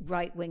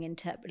right-wing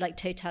like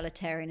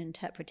totalitarian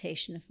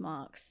interpretation of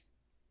Marx.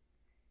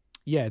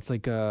 Yeah, it's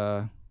like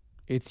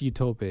it's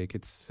utopic.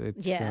 It's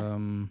yeah.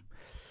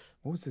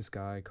 What was this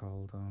guy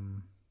called?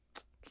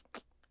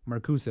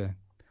 Marcuse.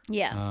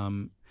 Yeah.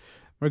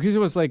 Marcuse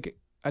was like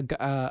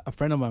a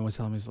friend of mine was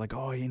telling me, he's like,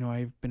 oh, you know,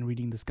 I've been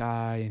reading this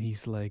guy, and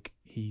he's like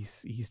he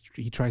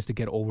tries to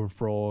get over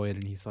Freud,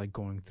 and he's like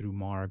going through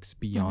Marx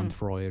beyond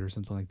Freud or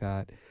something like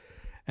that.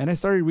 And I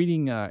started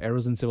reading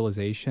Eros and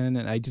Civilization,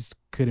 and I just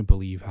couldn't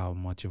believe how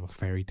much of a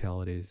fairy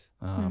tale it is.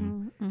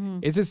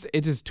 It's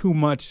just too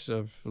much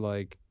of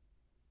like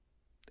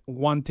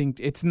wanting.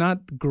 It's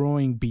not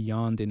growing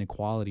beyond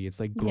inequality. It's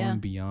like growing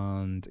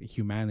beyond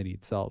humanity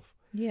itself.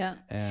 Yeah.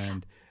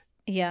 And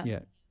yeah.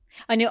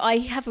 I know. I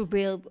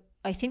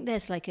think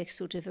there's like a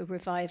sort of a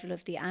revival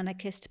of the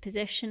anarchist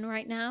position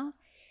right now,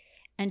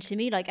 and to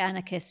me, like,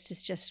 anarchist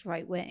is just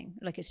right wing.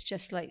 Like, it's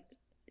just like.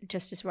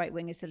 Just as right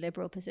wing as the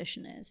liberal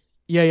position is.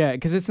 Yeah,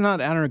 because it's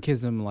not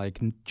anarchism like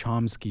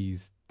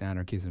Chomsky's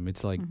anarchism.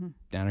 It's like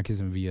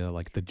anarchism via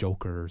like the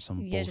Joker or some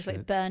bullshit. Just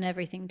like burn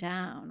everything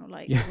down, or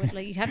like,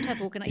 like you have to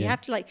have organize. You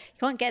have to like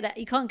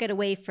you can't get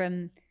away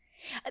from.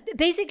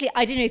 Basically,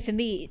 I don't know. For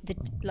me,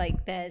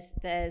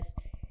 there's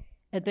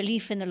a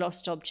belief in the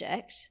lost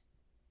object,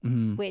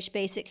 which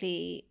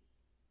basically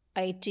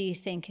I do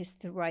think is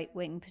the right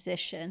wing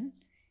position,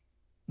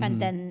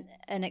 and then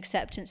an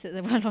acceptance that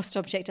the lost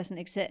object doesn't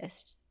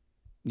exist.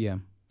 Yeah.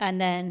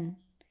 And then,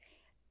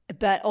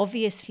 but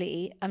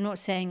obviously, I'm not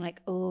saying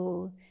like,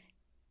 oh,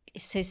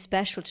 it's so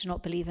special to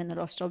not believe in the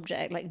lost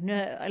object. Like,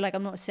 no, like,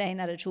 I'm not saying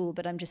that at all,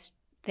 but I'm just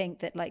think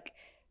that like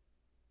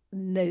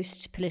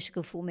most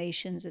political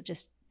formations are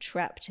just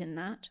trapped in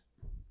that,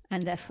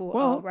 and therefore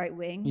are right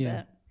wing.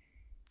 Yeah.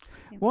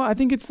 Well, I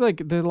think it's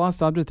like the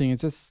lost object thing.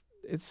 It's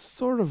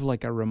sort of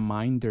like a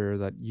reminder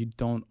that you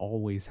don't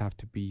always have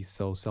to be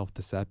so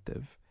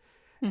self-deceptive,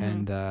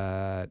 and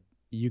that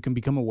you can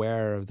become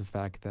aware of the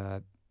fact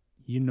that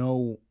you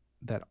know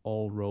that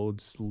all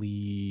roads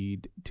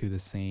lead to the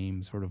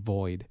same sort of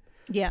void.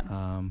 Yeah.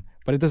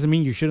 But it doesn't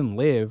mean you shouldn't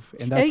live,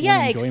 and that's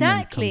when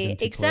enjoyment comes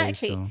into play,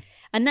 so.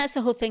 And that's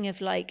the whole thing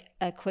of like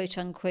a quote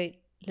unquote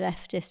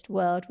leftist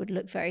world would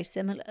look very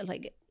similar.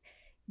 Like,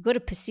 you've got to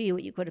pursue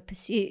what you've got to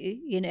pursue,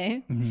 you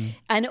know?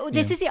 And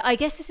this is I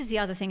guess this is the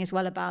other thing as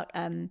well about,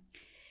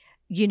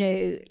 you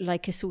know,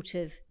 like a sort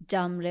of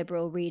dumb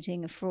liberal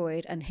reading of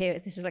Freud. And here,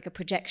 this is like a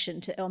projection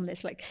on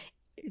this like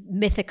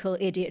mythical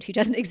idiot who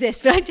doesn't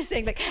exist. But I'm just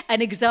saying, like,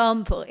 an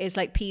example is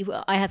like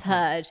people I have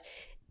heard,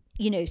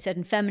 you know,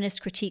 certain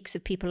feminist critiques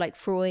of people like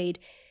Freud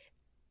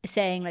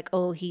saying like,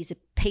 oh, he's a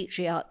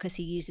patriarch because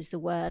he uses the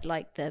word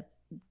like the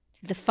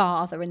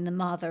father and the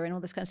mother and all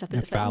this kind of stuff. And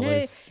it's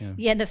phallus, like,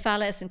 no, the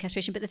phallus and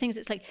castration. But the thing is,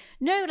 it's like,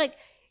 no, like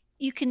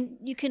you can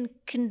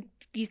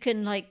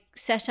like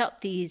set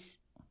up these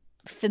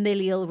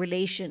familial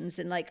relations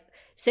in like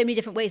so many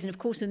different ways. And of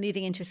course, we're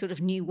moving into a sort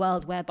of new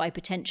world whereby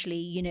potentially,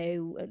 you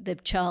know, the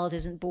child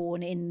isn't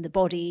born in the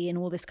body and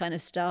all this kind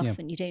of stuff.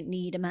 And you don't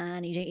need a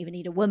man, you don't even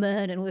need a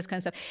woman and all this kind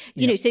of stuff.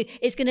 You know, so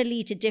it's going to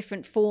lead to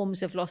different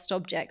forms of lost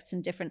objects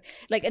and different,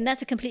 like, and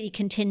that's a completely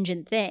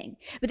contingent thing.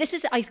 But this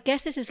is, I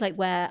guess this is like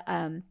where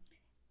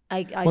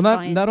I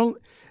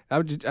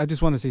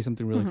just want to say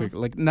something really quick.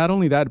 Like, not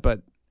only that,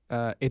 but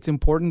it's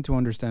important to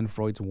understand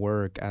Freud's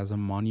work as a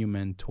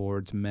monument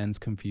towards men's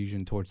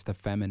confusion towards the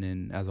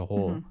feminine as a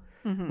whole.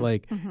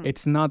 Like,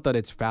 it's not that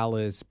it's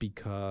phallus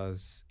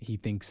because he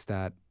thinks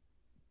that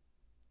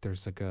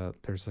there's like a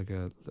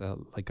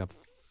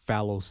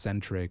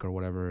phallocentric or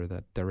whatever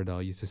that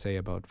Derrida used to say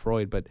about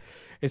Freud, but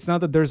it's not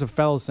that there's a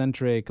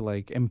phallocentric,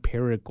 like,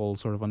 empirical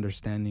sort of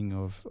understanding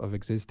of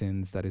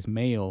existence that is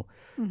male,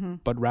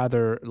 but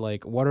rather,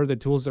 like, what are the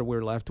tools that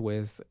we're left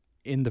with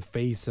in the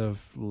face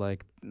of,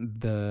 like,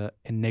 the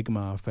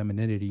enigma of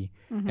femininity?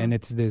 And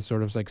it's this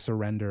sort of, like,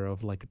 surrender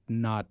of, like,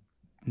 not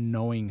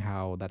knowing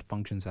how that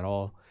functions at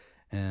all,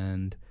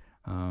 and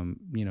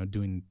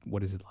doing,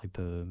 what is it, like,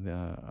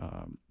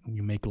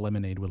 you make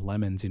lemonade with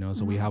lemons,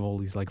 so we have all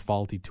these, like,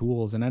 faulty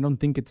tools, and I don't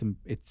think it's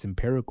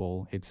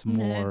empirical. It's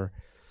more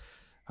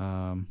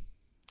I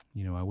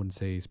wouldn't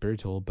say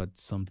spiritual, but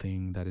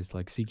something that is,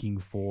 like, seeking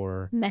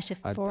for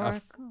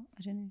metaphorical.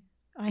 I don't know.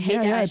 I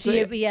hate that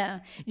actually, but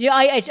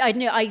I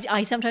know.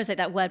 I sometimes, like,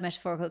 that word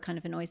metaphorical kind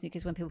of annoys me,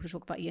 because when people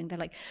talk about Jung, they're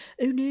like,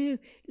 oh no,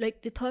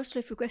 like, the past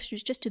life regression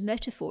is just a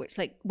metaphor. It's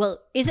like, well,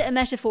 is it a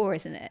metaphor?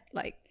 Isn't it?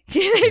 Like, do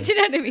you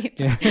know what I mean?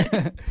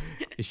 Yeah.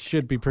 It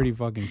should be pretty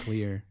fucking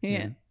clear.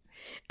 Yeah.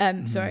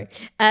 Sorry.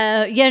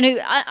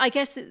 I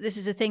guess that this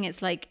is a thing.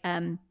 It's like,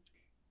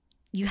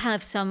 you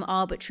have some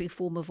arbitrary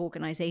form of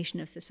organization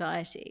of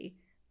society,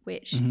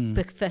 which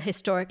for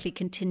historically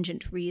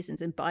contingent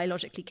reasons and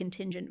biologically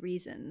contingent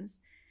reasons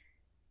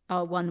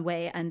are one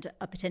way and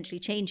are potentially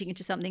changing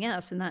into something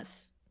else. And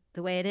that's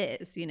the way it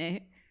is,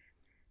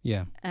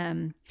 Yeah.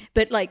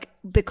 But, like,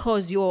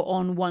 because you're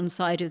on one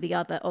side or the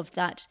other of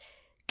that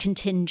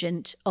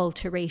contingent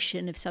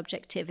alteration of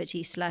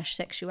subjectivity /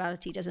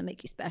 sexuality doesn't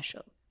make you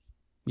special.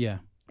 Yeah.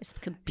 It's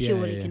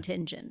purely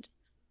contingent.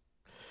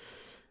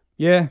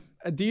 Yeah.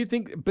 Do you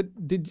think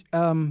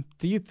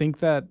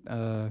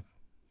that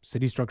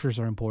city structures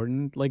are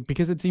important? Like,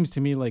 because it seems to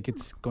me like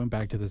it's going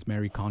back to this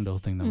Marie Kondo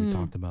thing that we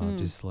talked about,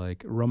 just, like,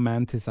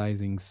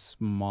 romanticizing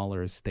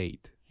smaller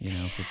estate,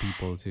 for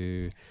people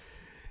to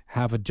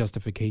have a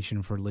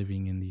justification for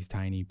living in these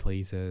tiny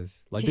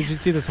places. Like, did you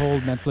see this whole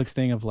Netflix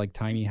thing of, like,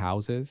 tiny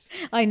houses?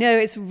 I know,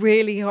 it's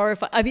really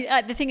horrifying. I mean,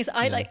 the thing is,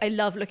 I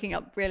love looking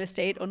up real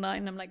estate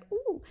online. I'm like,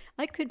 oh,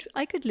 I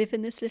could live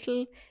in this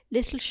little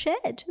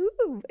shed,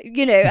 ooh,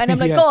 and I'm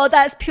like, oh,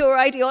 that's pure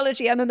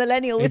ideology. I'm a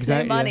millennial with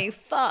no money. Yeah.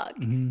 Fuck.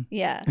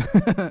 Yeah.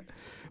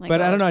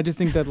 But I don't know. I just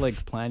think that,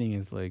 like, planning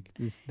is, like,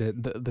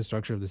 the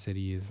structure of the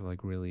city is,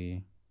 like,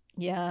 really.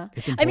 Yeah.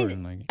 It's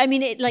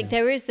important.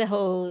 There is the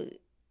whole.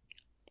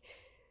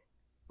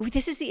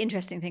 This is the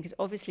interesting thing, because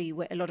obviously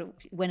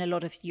when a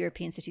lot of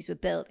European cities were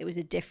built, it was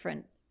a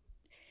different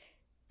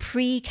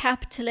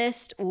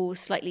pre-capitalist or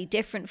slightly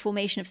different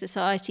formation of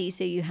society.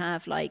 So you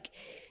have, like,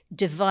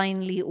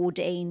 divinely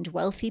ordained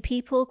wealthy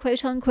people,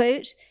 quote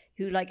unquote,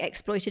 who, like,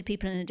 exploited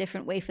people in a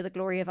different way for the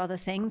glory of other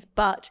things.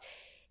 But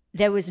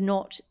there was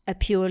not a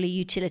purely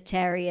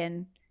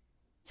utilitarian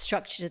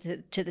structure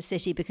to the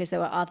city, because there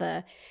were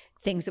other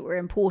things that were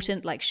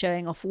important, like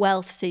showing off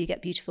wealth. So you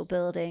get beautiful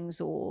buildings,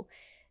 or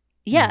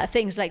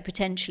things like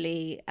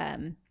potentially,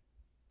 that,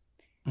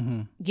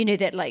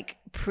 like,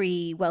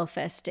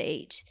 pre-welfare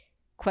state,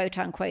 quote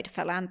unquote,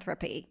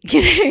 philanthropy.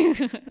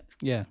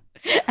 Yeah.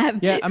 I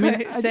mean,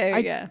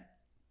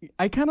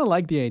 I kind of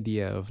like the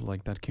idea of,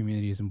 like, that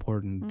community is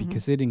important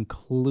because it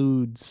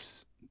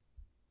includes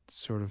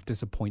sort of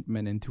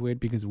disappointment into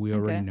it, because we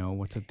already know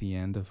what's at the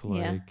end of,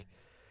 like,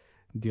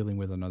 dealing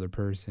with another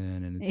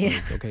person, and it's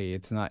like, okay,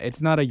 it's not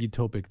a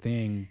utopic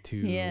thing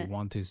to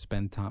want to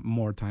spend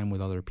more time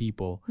with other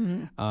people.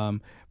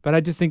 But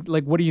I just think,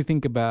 like, what do you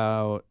think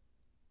about,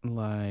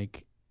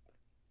 like,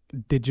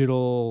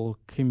 digital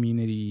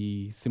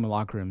community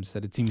simulacrums?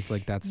 That it seems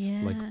like that's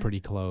like pretty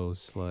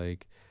close,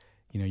 like,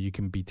 you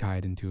can be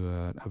tied into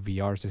a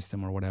VR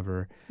system or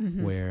whatever,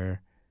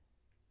 where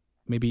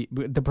maybe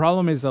the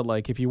problem is that,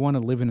 like, if you want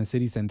to live in a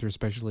city center,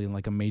 especially in,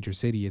 like, a major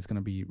city, it's going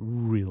to be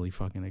really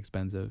fucking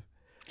expensive.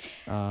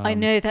 I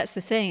know, that's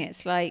the thing.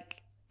 It's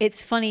like,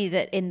 it's funny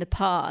that in the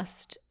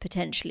past,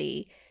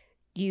 potentially,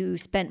 you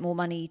spent more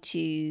money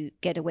to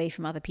get away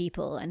from other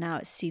people, and now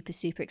it's super,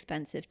 super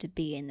expensive to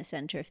be in the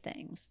center of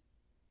things.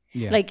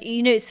 Yeah. Like,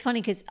 it's funny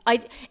because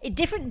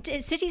different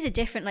cities are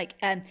different. Like,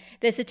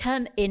 there's the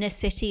term inner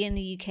city in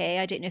the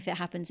UK. I don't know if it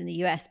happens in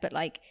the US, but,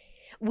 like,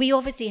 we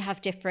obviously have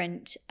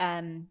different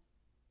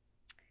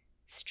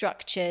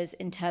structures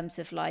in terms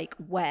of, like,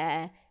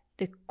 where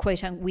the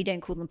quote unquote, we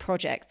don't call them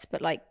projects,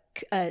 but, like,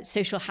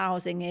 social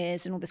housing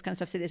is, and all this kind of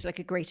stuff. So there's, like,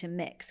 a greater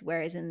mix.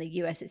 Whereas in the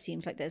US, it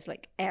seems like there's,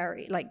 like,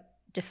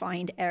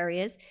 defined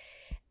areas.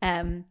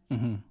 But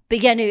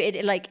yeah, no,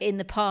 it, like, in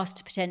the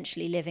past,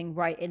 potentially living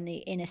right in the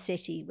inner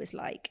city was,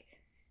 like,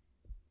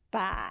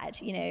 bad,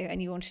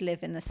 and you want to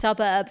live in the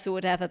suburbs or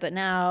whatever. But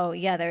now,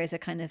 there is a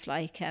kind of,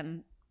 like,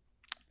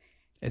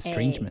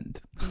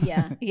 estrangement.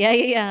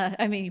 Yeah.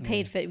 I mean, you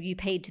paid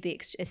to be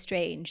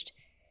estranged,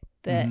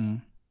 but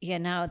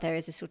now there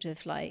is a sort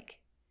of, like,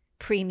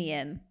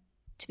 premium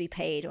to be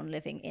paid on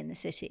living in the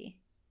city.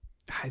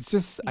 It's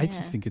just, I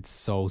just think it's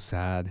so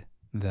sad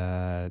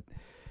that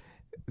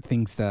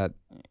things that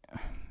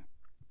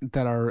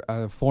are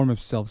a form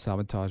of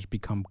self-sabotage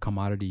become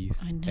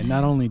commodities, and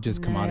not only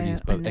just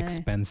commodities, but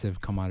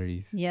expensive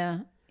commodities. Yeah,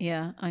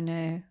 I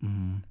know.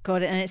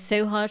 God, and it's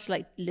so hard to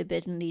like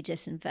libidinally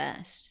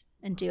disinvest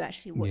and do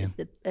actually what is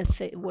the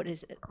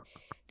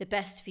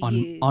best for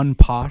you.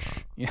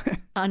 Unposh. Yeah.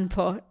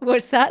 Unposh.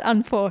 What's that?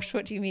 Unposh.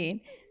 What do you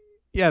mean?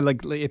 Yeah,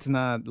 like it's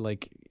not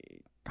like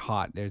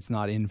hot. It's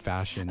not in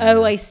fashion.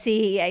 Oh, I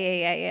see.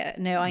 Yeah.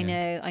 No, I know.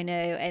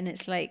 And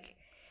it's like,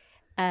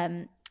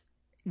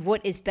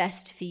 what is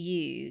best for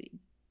you,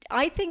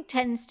 I think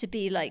tends to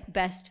be like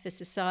best for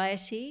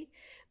society,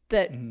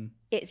 but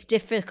it's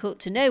difficult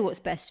to know what's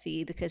best for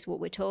you because what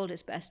we're told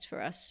is best for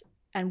us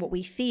and what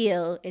we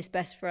feel is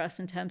best for us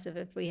in terms of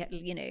if we,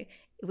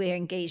 we're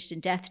engaged in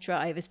death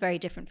drive is very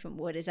different from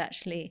what is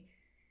actually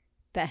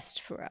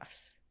best for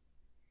us.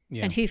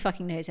 Yeah. And who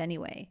fucking knows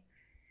anyway?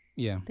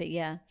 Yeah. But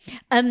yeah.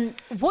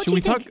 What do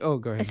you think? Oh,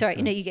 go ahead. Oh, sorry.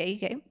 No, you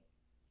go.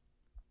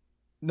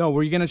 No,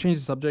 were you going to change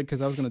the subject?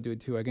 Because I was going to do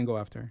it too. I can go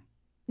after.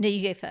 No,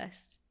 you go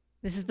first.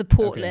 This is the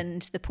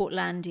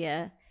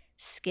Portlandia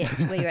skit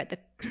where you're at the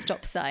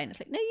stop sign. It's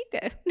like, no, you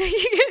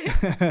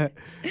go.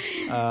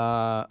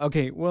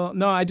 Okay. Well,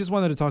 no, I just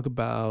wanted to talk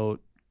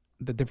about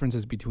the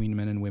differences between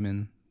men and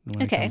women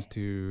when it comes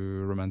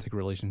to romantic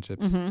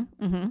relationships.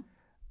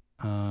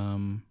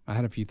 I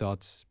had a few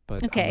thoughts,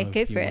 but okay,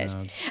 go for it.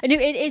 I know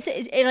it is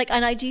like,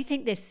 and I do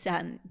think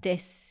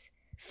this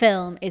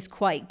film is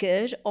quite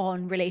good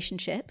on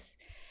relationships.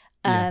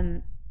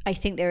 I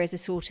think there is a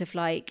sort of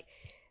like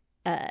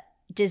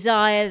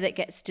desire that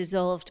gets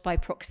dissolved by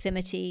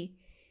proximity.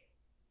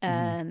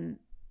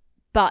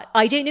 But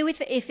I don't know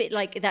if it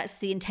like that's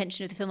the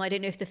intention of the film. I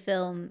don't know if the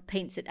film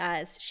paints it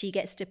as she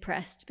gets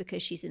depressed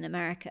because she's in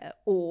America,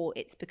 or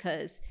it's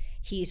because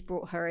he's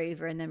brought her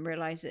over and then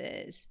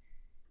realizes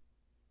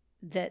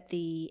that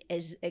the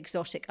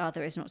exotic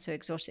other is not so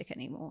exotic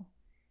anymore.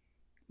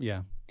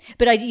 Yeah.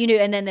 But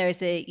and then there is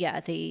the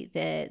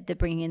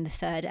bringing in the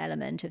third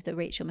element of the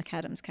Rachel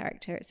McAdams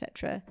character,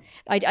 etc.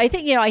 I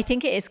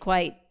think it is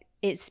quite.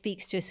 It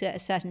speaks to a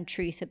certain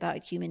truth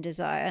about human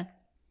desire.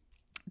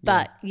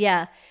 But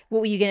what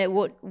were you gonna?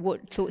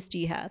 What thoughts do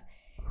you have?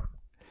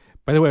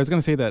 By the way, I was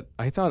gonna say that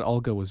I thought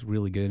Olga was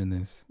really good in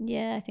this.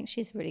 Yeah, I think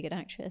she's a really good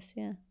actress.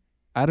 Yeah.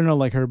 I don't know,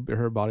 like her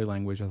body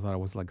language. I thought it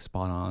was like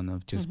spot on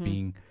of just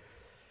being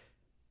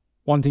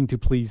wanting to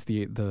please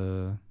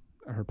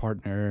her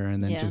partner,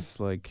 and then just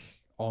like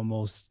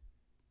almost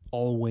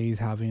always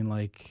having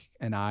like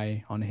an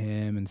eye on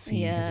him and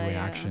seeing his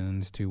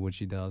reactions to what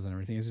she does and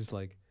everything. It's just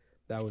like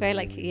that it's was very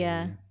really,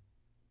 like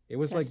it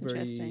was like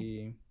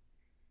very.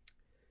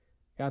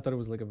 Yeah, I thought it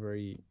was like a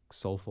very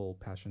soulful,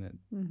 passionate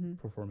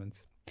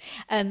performance.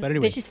 But anyway,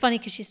 which is funny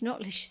because she's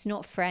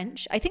not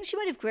French. I think she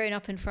might have grown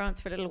up in France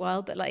for a little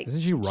while, but like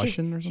isn't she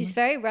Russian or something? She's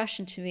very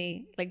Russian to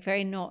me, like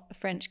very not a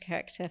French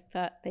character.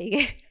 But there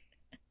you go.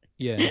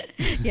 Yeah.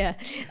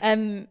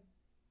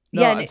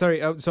 Yeah.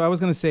 Sorry. So I was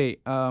gonna say.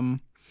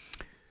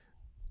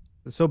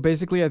 So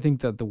basically, I think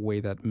that the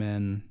way that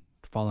men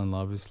fall in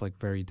love is like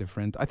very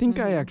different. I think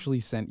I actually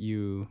sent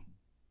you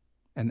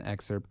an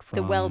excerpt from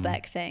the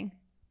Welbeck thing.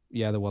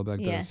 Yeah, the Welbeck,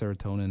 the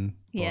serotonin book.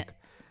 Yeah.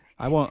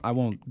 I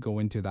won't go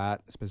into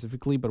that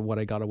specifically, but what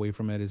I got away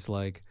from it is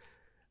like,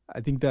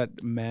 I think that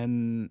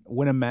when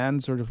a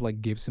man sort of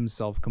like gives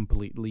himself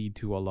completely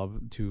to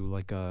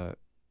like a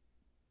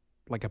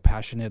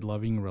passionate,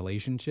 loving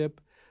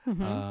relationship,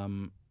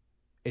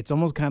 it's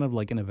almost kind of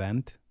like an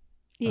event.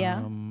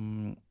 Yeah.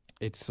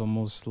 It's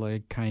almost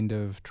like kind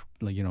of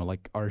like,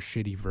 like our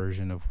shitty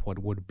version of what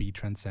would be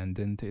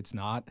transcendent. It's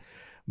not,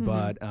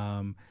 but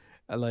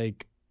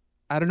like,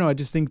 I don't know. I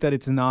just think that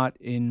it's not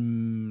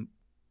in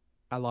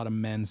a lot of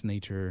men's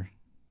nature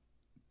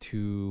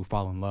to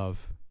fall in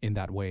love in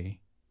that way.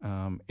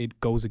 It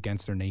goes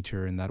against their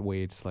nature in that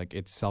way. It's like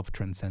it's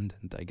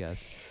self-transcendent, I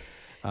guess.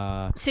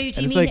 So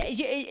do you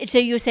mean? So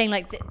you're saying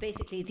like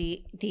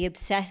basically the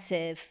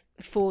obsessive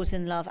falls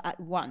in love at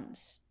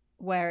once,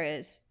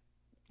 whereas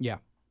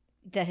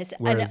the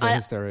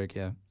hysteric,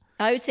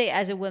 I would say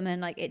as a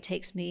woman, like it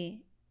takes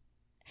me.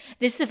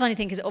 This is the funny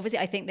thing because obviously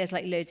I think there's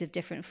like loads of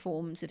different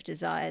forms of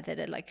desire that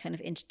are like kind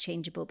of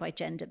interchangeable by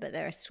gender, but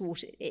there are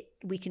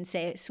we can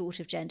say it's sort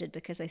of gendered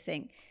because I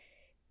think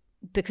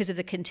because of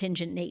the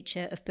contingent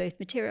nature of both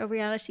material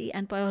reality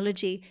and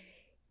biology,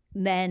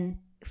 men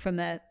from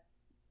a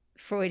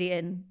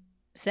Freudian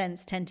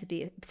sense tend to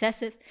be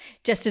obsessive,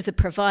 just as a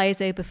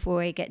proviso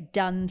before I get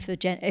done for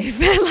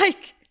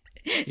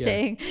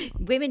saying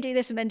women do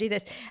this and men do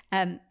this.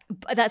 But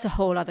that's a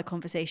whole other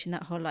conversation.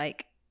 That whole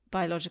like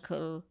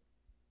biological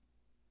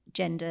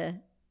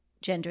gender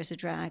as a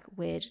drag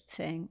weird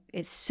thing.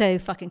 It's so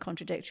fucking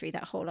contradictory.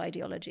 That whole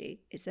ideology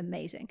is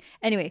amazing.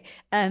 Anyway,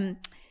 but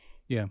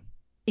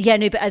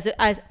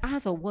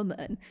as a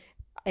woman,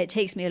 it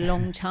takes me a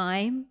long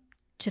time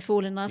to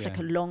fall in love,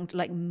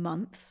 like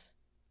months.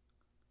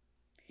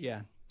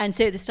 Yeah. And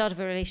so at the start of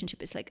a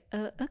relationship, it's like,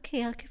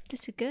 okay, I'll give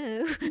this a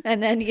go,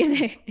 and then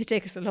it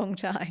takes a long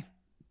time.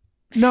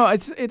 No,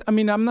 I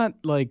mean, I'm not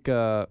like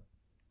I'm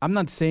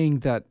not saying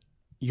that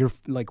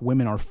like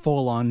women are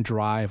full on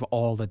drive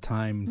all the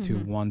time to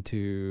want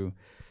to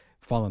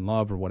fall in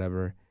love or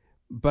whatever.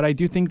 But I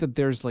do think that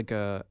there's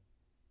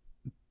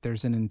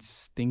an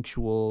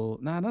instinctual,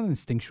 not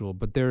instinctual,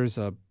 but there's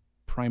a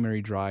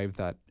primary drive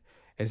that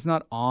it's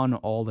not on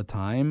all the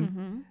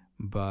time,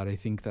 but I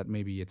think that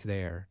maybe it's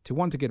there to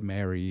want to get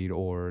married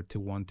or to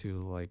want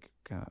to like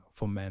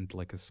foment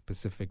like a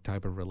specific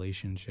type of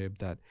relationship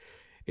that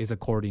is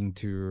according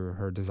to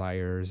her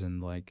desires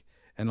and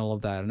all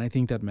of that. And I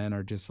think that men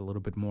are just a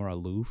little bit more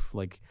aloof,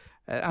 like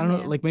I don't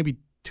know, like maybe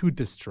too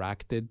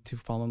distracted to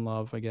fall in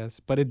love, I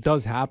guess. But it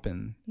does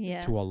happen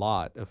to a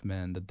lot of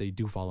men that they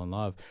do fall in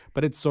love,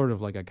 but it's sort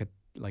of like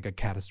a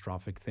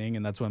catastrophic thing.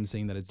 And that's why I'm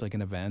saying that it's like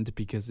an event,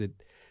 because it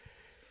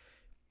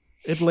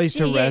lays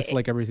to rest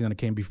like everything that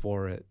came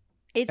before it.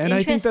 It's and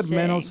interesting. I think that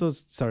men also,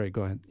 sorry,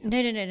 go ahead. No.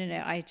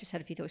 I just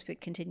had a few thoughts,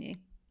 but continue.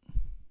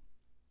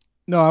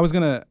 No, I was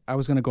gonna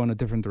go in a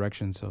different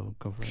direction, so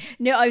go for it.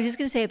 No, I was just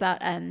gonna say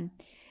about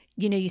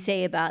you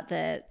say about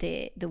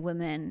the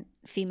woman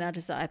female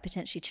desire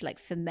potentially to like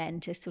for men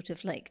to sort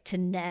of like to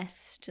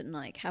nest and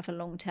like have a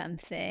long-term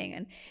thing.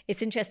 And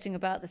it's interesting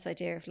about this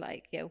idea of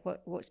like,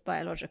 what's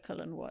biological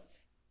and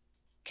what's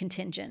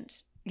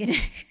contingent,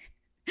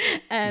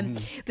 But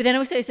then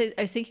also, so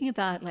I was thinking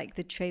about like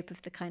the trope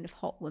of the kind of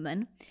hot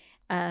woman.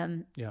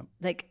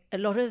 Like a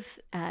lot of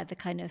the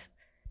kind of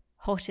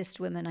hottest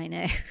women I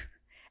know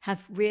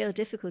have real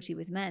difficulty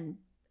with men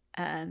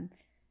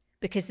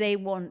because they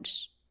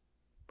want,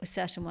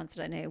 certain ones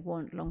that I know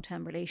want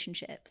long-term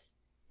relationships.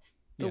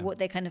 But what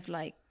they kind of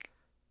like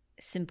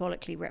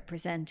symbolically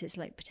represent is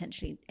like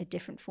potentially a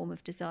different form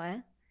of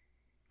desire.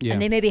 Yeah.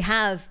 And they maybe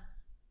have,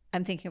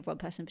 I'm thinking of one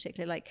person in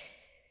particular, like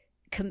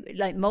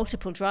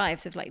multiple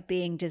drives of like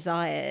being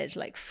desired,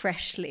 like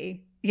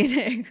freshly,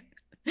 and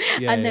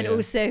then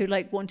also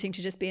like wanting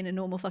to just be in a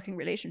normal fucking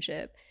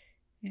relationship.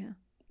 Yeah.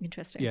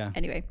 Interesting. Yeah.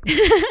 Anyway.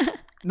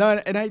 No,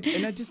 and I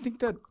just think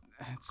that,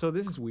 so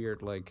this is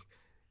weird, like,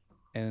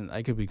 and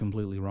I could be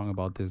completely wrong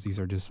about this. These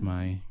are just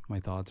my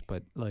thoughts,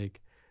 but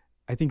like,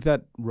 I think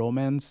that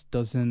romance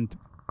isn't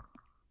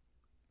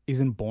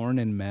born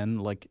in men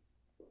like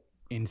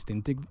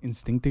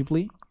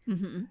instinctively.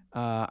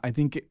 I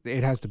think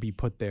it has to be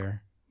put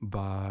there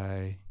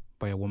by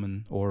a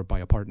woman or by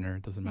a partner.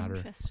 It doesn't matter.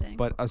 Interesting.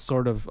 But a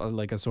sort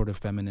of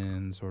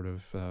feminine sort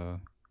of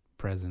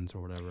presence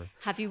or whatever.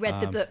 Have you read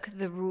the book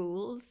The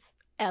Rules?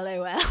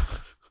 LOL.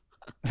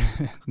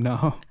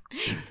 No.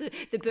 So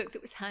the book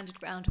that was handed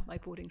around at my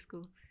boarding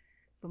school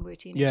when we were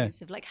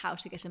teenagers of like how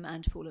to get a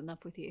man to fall in love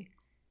with you.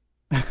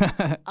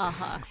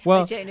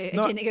 Well, I don't know. I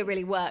don't think it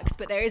really works,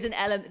 but there is an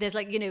element. There's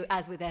like,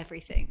 as with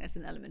everything, there's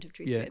an element of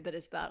truth to it. But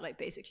it's about like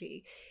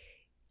basically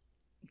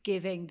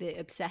giving the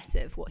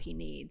obsessive what he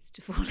needs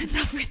to fall in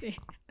love with you.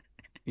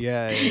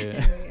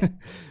 Yeah.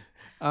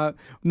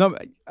 No,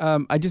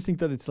 I just think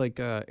that it's like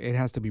it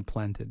has to be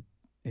planted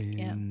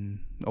in,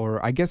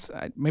 or I guess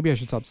maybe I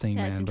should stop saying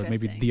man, but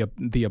maybe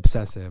the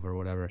obsessive or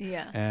whatever.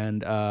 Yeah.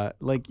 And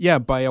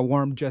by a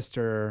warm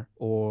gesture,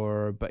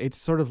 but it's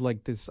sort of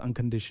like this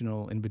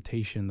unconditional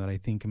invitation that I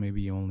think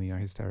maybe only a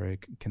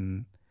hysteric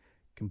can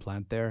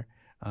plant there.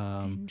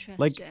 Interesting.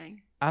 Like,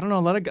 I don't know, a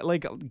lot of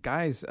like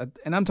guys,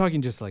 and I'm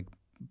talking just like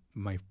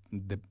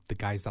the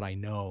guys that I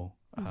know.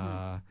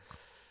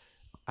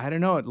 I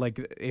don't know, like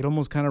it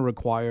almost kind of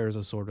requires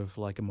a sort of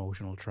like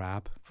emotional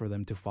trap for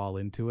them to fall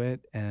into it,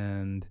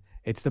 and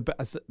it's the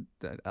best.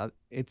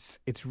 It's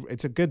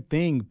a good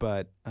thing,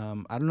 but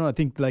I don't know. I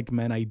think like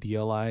men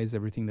idealize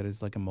everything that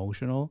is like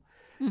emotional,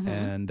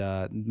 and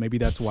maybe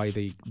that's why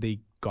they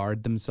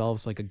guard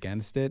themselves like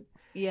against it.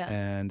 Yeah,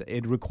 and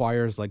it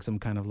requires like some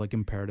kind of like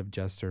imperative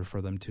gesture for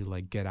them to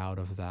like get out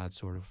of that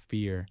sort of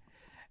fear,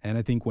 and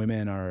I think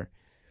women are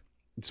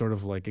sort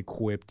of like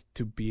equipped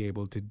to be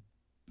able to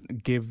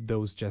give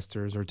those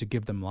gestures or to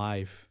give them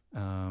life,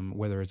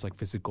 whether it's like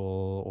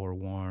physical or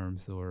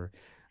warmth or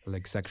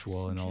like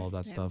sexual and all of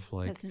that stuff.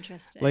 Like that's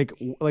interesting.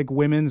 Like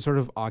women sort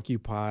of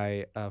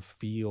occupy a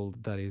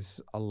field that is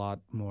a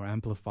lot more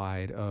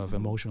amplified of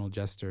emotional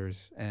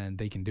gestures, and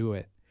they can do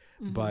it.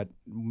 But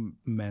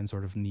men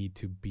sort of need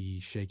to be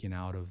shaken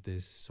out of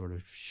this sort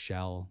of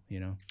shell,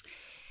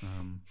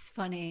 It's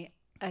funny.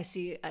 I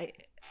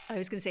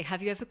was going to say,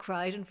 have you ever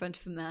cried in front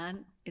of a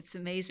man? It's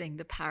amazing,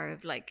 the power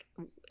of like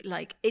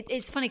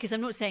it's funny because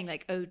I'm not saying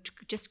like, oh,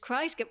 just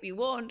cry to get what you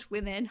want,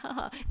 women,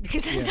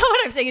 because that's not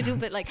what I'm saying at all.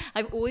 But like,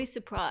 I'm always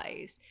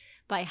surprised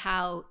by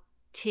how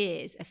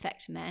tears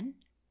affect men,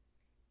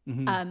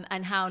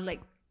 and how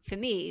like for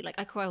me, like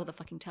I cry all the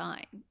fucking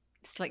time.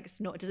 It's like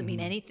it doesn't mean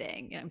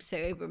anything. I'm so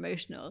over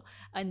emotional,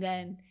 and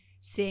then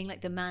seeing like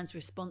the man's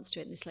response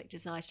to it and this like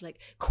desire to like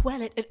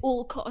quell it at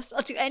all costs.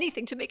 I'll do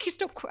anything to make you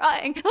stop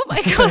crying. Oh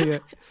my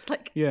god. It's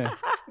like yeah,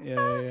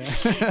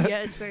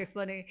 it's very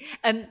funny.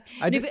 And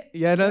I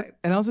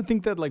also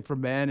think that like for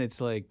men it's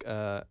like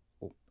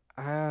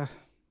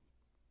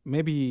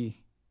maybe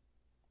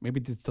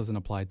this doesn't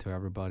apply to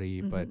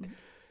everybody, but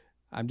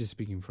I'm just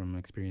speaking from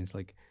experience.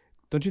 Like,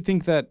 don't you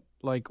think that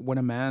like when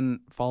a man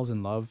falls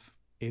in love,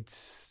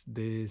 it's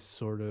this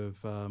sort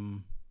of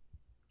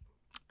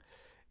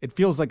it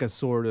feels like a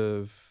sort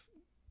of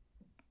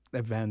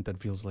event that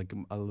feels like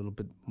a little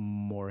bit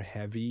more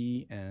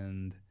heavy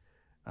and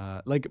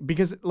like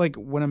because like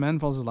when a man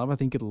falls in love, I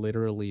think it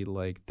literally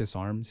like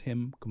disarms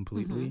him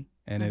completely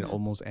and it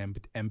almost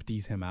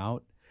empties him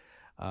out.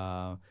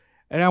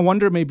 And I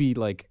wonder maybe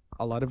like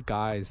a lot of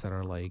guys that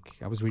are like,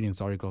 I was reading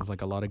this article of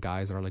like a lot of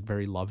guys that are like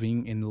very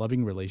loving in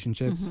loving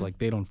relationships, like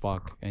they don't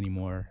fuck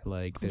anymore.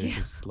 Like they're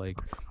just like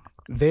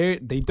they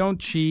don't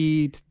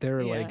cheat.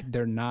 They're like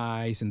they're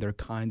nice and they're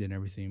kind and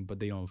everything, but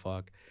they don't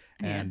fuck.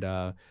 And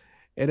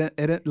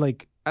it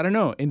like I don't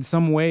know, in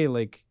some way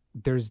like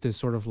there's this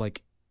sort of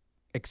like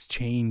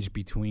exchange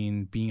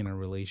between being in a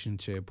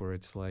relationship where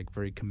it's like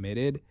very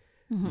committed,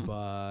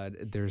 but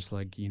there's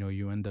like, you know,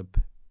 you end up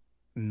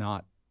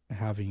not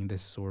having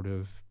this sort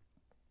of,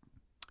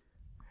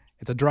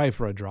 it's a drive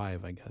for a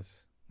drive, I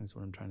guess. That's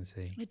what I'm trying to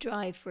say. A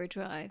drive for a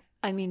drive.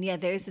 I mean, yeah,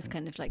 there is this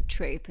kind of like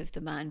trope of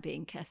the man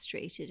being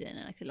castrated in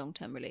like a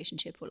long-term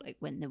relationship, or like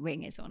when the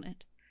ring is on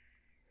it.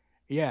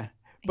 Yeah,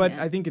 but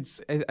I think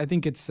it's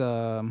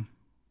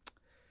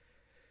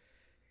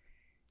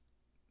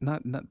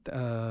not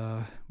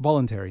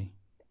voluntary.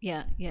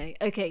 Yeah.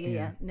 Okay.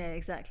 Yeah. No,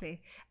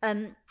 exactly.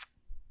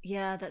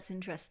 Yeah, that's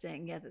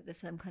interesting. Yeah, that there's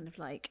some kind of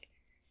like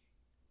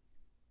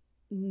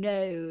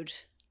node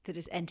that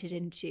is entered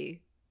into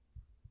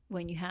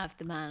when you have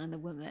the man and the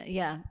woman.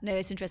 Yeah, no,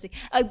 it's interesting.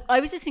 I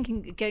was just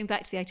thinking, going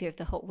back to the idea of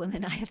the hot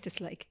woman, I have this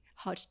like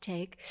hot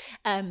take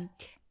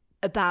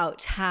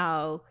about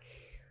how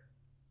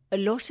a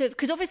lot of,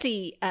 because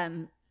obviously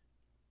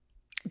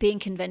being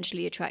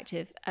conventionally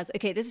attractive as,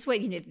 okay, this is where,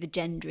 you know, the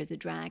gender is a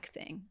drag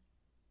thing.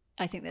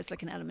 I think there's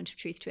like an element of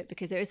truth to it,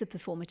 because there is a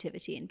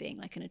performativity in being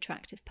like an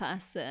attractive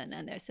person,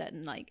 and there are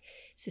certain like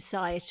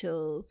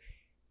societal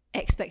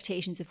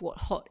expectations of what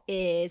hot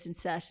is and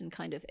certain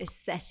kind of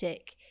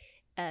aesthetic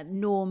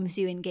norms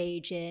you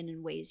engage in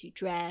and ways you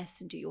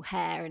dress and do your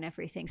hair and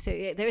everything. So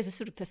there is a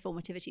sort of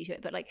performativity to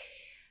it. But like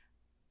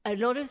a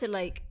lot of the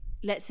like,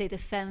 let's say the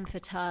femme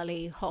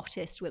fatale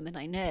hottest women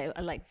I know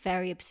are like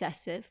very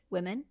obsessive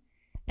women,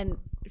 and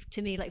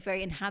to me like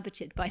very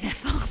inhabited by their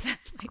father.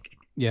 Like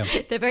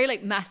they're very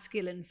like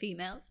masculine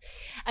females.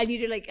 And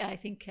you know, like I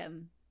think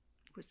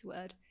what's the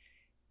word?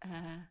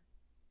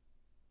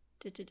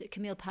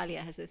 Camille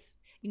Paglia has this,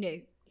 you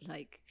know,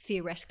 like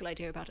theoretical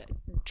idea about it,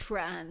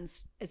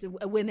 trans as a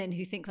women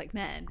who think like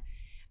men.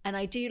 And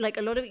I do like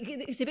a lot of,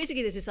 so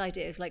basically there's this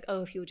idea of like,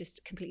 oh, if you're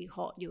just completely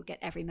hot, you'll get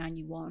every man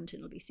you want and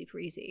it'll be super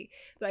easy.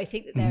 But I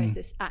think that there is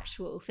this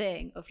actual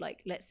thing of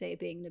like, let's say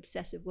being an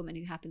obsessive woman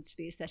who happens to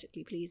be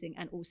aesthetically pleasing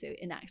and also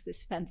enacts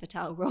this femme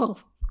fatale role.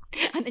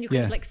 And then you're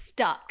kind of like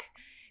stuck,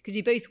 because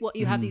you both,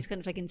 you have these kind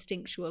of like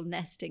instinctual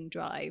nesting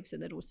drives,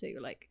 and then also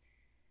you're like,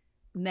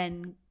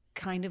 men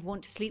kind of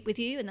want to sleep with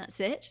you and that's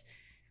it.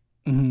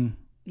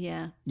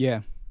 Yeah.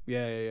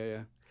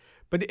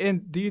 But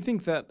and do you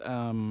think that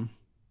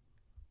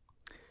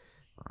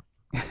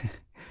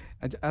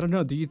I don't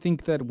know, do you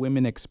think that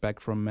women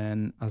expect from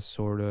men a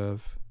sort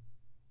of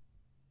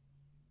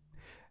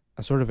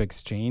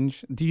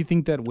exchange? Do you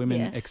think that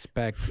women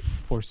expect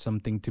for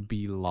something to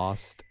be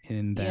lost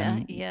in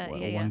them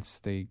once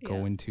they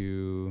go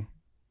into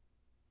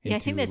I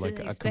think there's like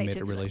a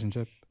committed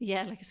relationship?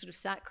 Like a sort of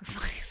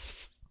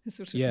sacrifice.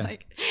 Sort of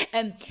like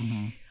and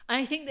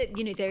I think that,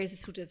 you know, there is a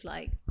sort of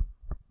like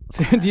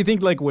so do you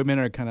think like women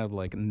are kind of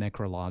like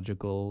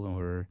necrological,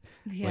 or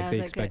like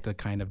they expect a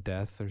kind of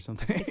death or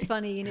something? It's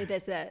funny, you know,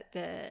 there's I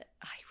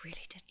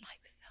really didn't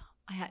like the film.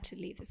 I had to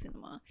leave the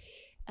cinema.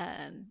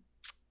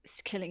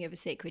 Killing of a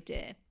Sacred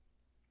Deer.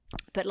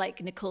 But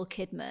like Nicole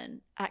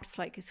Kidman acts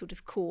like a sort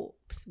of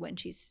corpse when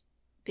she's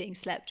being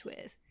slept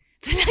with.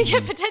 But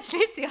like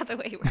potentially it's the other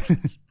way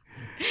around.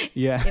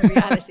 In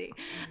reality.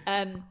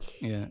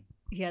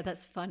 Yeah,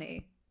 that's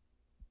funny.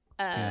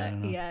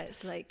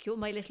 It's like you're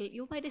my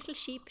little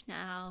sheep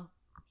now.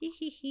 Hee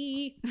hee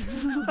hee.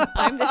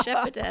 I'm the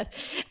shepherdess.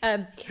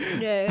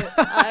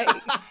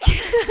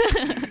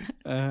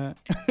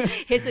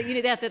 Here's what, you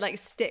know, they have to like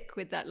stick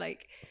with that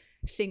like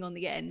thing on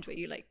the end where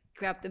you like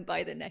grab them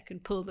by the neck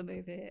and pull them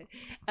over here.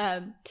 I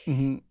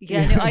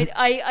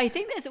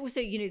think there's also,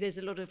 you know, there's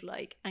a lot of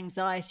like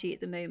anxiety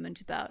at the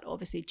moment about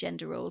obviously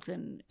gender roles,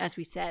 and as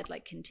we said,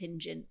 like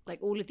contingent,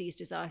 like all of these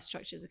desire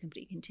structures are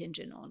completely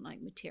contingent on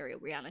like material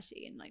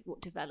reality, and like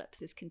what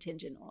develops is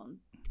contingent on,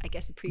 I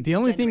guess, the previous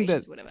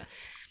generations, whatever.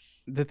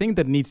 The thing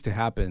that needs to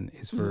happen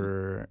is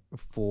for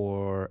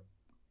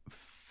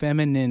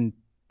feminine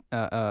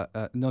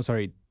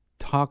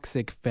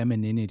toxic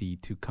femininity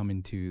to come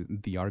into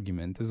the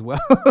argument as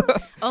well.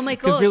 Oh my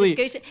god, really, just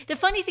go to the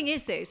funny thing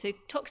is though, so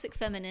toxic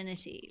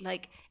femininity,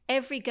 like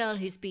every girl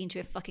who's been to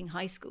a fucking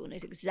high school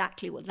knows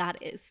exactly what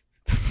that is.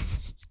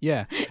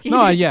 And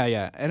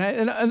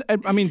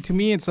I mean, to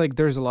me it's like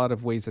there's a lot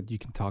of ways that you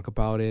can talk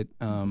about it.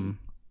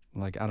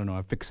 Like, I don't know,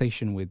 a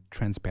fixation with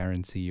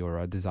transparency or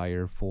a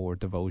desire for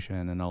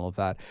devotion and all of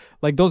that.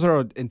 Like, those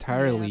are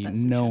entirely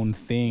known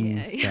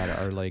things that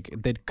are like,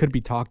 that could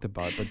be talked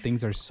about, but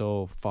things are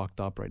so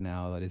fucked up right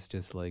now that it's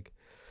just like,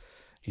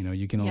 You know,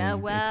 you can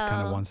only, it's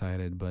kind of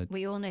one-sided, but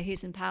we all know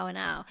who's in power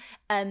now.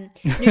 No,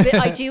 but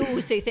I do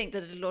also think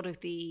that a lot of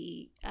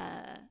the,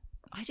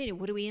 I don't know,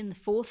 what are we in, the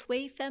fourth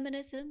wave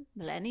feminism,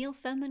 millennial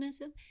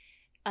feminism?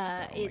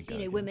 Is,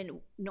 God, women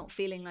not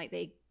feeling like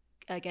they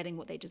are getting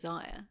what they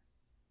desire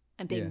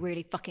and being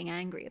really fucking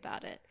angry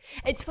about it.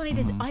 It's funny,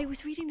 I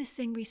was reading this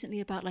thing recently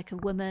about like a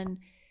woman.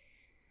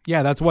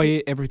 Yeah, that's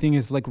why everything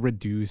is like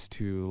reduced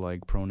to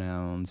like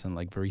pronouns and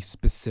like very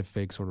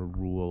specific sort of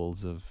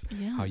rules of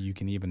how you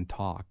can even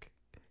talk.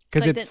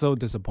 Because it's so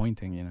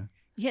disappointing, you know?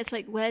 Yeah, it's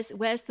like, where's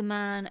the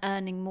man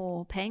earning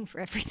more, paying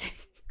for everything?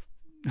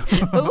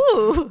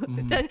 Ooh,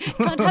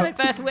 can't have it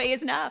both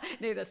ways now.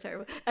 No, that's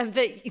terrible.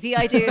 But the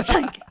idea of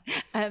like,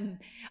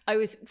 I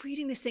was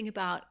reading this thing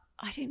about,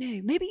 I don't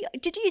know, maybe,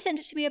 did you send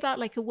it to me about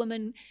like a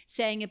woman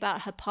saying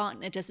about her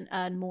partner doesn't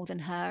earn more than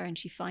her and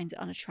she finds it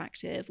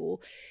unattractive? Or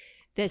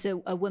there's a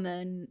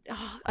woman,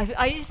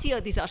 I just see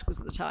all these articles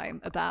at the time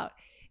about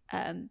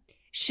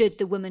should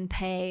the woman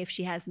pay if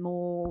she has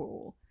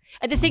more?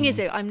 And the thing is,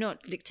 though, I'm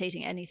not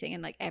dictating anything,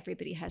 and like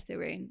everybody has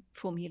their own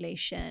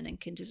formulation and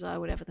can desire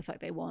whatever the fuck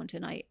they want.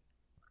 And I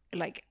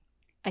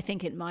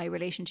think in my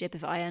relationship,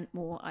 if I earned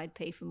more, I'd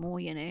pay for more,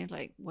 you know,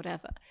 like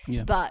whatever.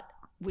 Yeah. But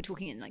we're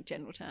talking in like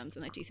general terms,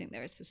 and I do think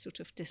there is this sort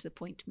of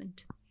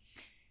disappointment.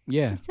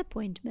 Yeah.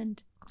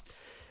 Disappointment.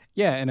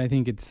 Yeah, and I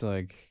think it's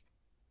like,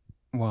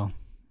 well,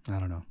 I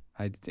don't know.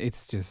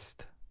 It's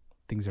just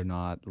things are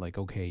not like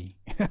okay.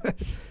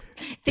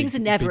 Things are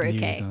never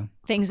okay.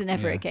 Things are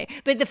never okay.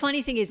 But the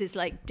funny thing is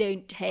like,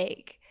 don't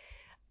take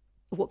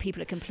what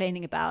people are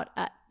complaining about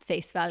at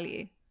face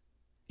value.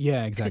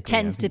 Yeah, exactly. Because it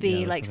tends to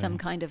be like some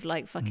kind of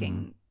like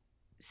fucking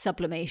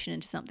sublimation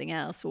into something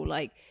else, or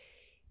like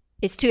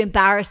it's too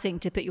embarrassing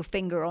to put your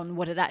finger on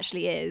what it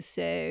actually is.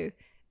 So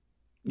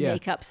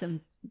make up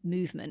some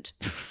movement.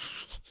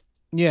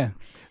 Yeah.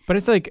 But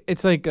it's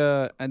like,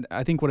 and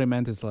I think what I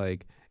meant is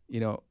like, you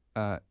know,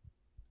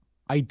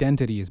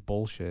 identity is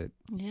bullshit.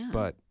 Yeah.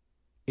 But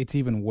it's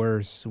even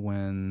worse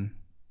when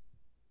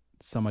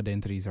some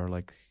identities are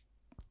like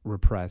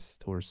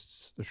repressed or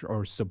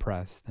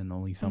suppressed and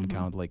only some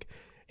count. Like,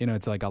 you know,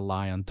 it's like a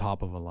lie on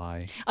top of a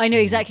lie. I know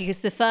exactly,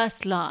 because the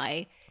first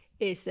lie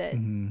is that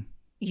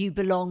you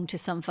belong to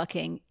some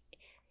fucking.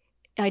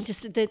 The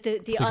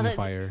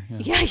signifier.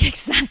 Other. Yeah,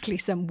 exactly.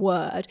 Some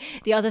word.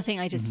 The other thing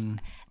I just.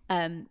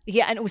 And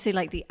also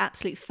like the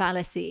absolute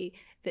fallacy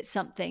that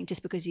something,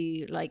 just because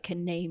you like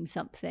can name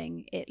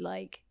something, it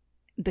like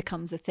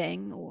becomes a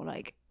thing, or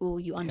like, or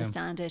you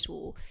understand it,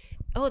 or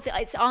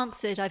it's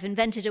answered. I've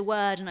invented a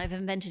word and I've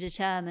invented a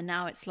term, and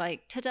now it's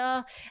like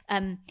ta-da.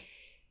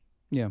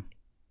 You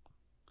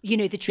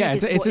know, the truth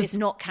is what is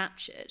not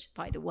captured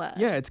by the word.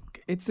 Yeah, it's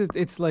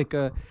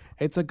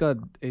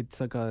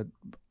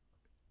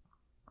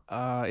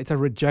a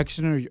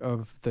rejection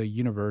of the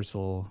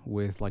universal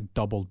with like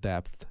double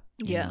depth.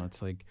 You know,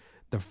 it's like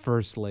the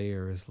first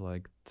layer is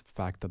like the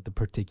fact that the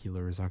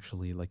particular is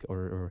actually like,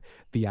 or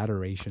the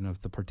adoration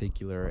of the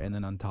particular. And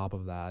then on top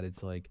of that,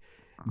 it's like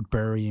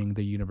burying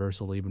the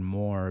universal even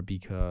more,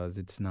 because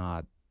it's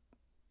not,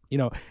 you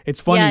know,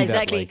 it's funny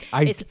that like,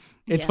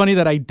 it's funny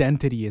that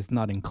identity is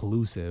not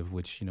inclusive,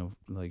 which, you know,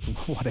 like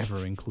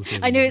whatever inclusive.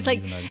 I know, it's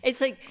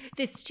like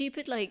this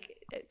stupid, like,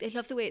 I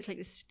love the way it's like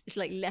this, it's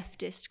like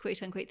leftist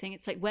quote unquote thing.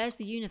 It's like, where's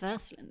the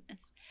universal in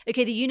this?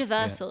 Okay, the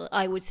universal,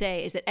 I would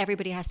say, is that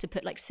everybody has to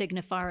put like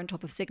signifier on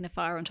top of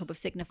signifier on top of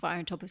signifier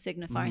on top of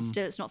signifier, and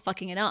still it's not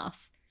fucking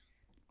enough.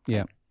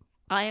 Yeah.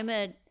 I am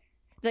a,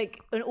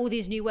 like, and all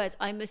these new words.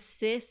 I'm a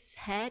cis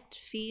het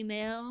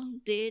female.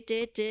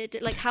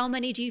 Like, how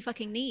many do you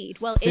fucking need?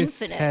 Well,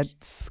 cis infinite. Het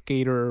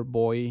skater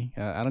boy.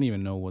 I don't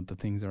even know what the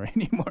things are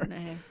anymore.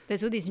 No,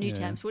 there's all these new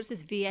terms. What's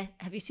this?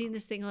 Have you seen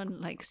this thing on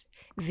like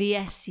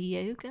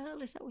VSCO girl?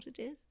 Is that what it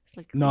is? It's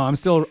like, no, I'm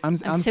still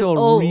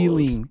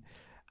reeling.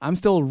 I'm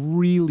still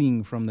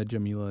reeling from the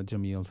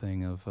Jamil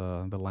thing of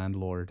the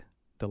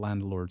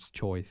landlord's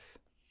choice.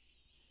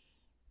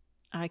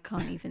 I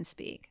can't even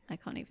speak. I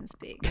can't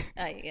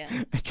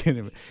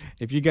even.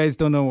 If you guys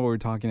don't know what we're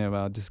talking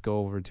about, just go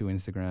over to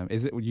Instagram.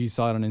 Is it, you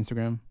saw it on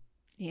Instagram?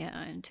 Yeah,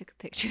 I took a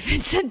picture of it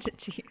and sent it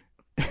to you.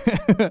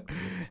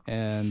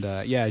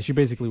 And she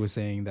basically was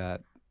saying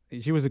that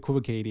she was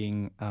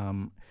equivocating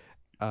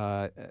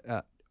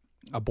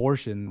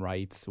abortion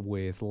rights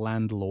with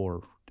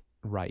landlord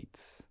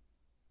rights.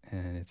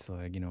 And it's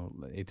like, you know,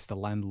 it's the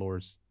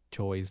landlord's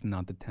choice,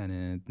 not the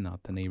tenant,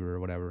 not the neighbor or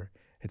whatever.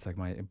 It's like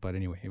but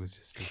anyway, it was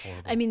just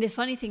horrible. I mean, the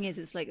funny thing is,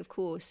 it's like, of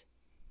course,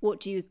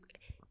 what do you,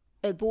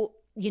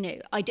 you know,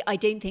 I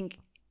don't think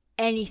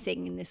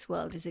anything in this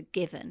world is a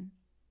given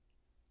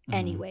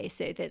anyway,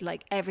 so that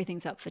like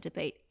everything's up for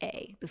debate,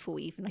 A, before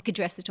we even like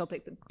address the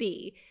topic, but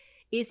B,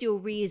 is your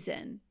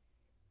reason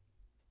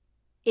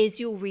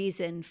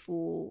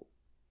for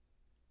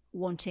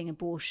wanting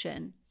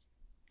abortion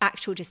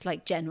actual just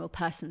like general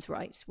person's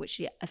rights, which,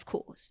 yeah, of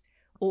course,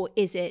 or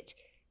is it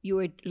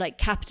you're like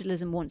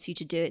capitalism wants you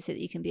to do it so that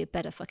you can be a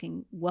better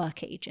fucking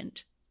work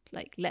agent?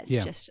 Like, let's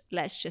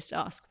just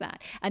ask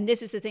that. And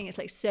this is the thing, it's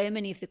like so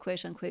many of the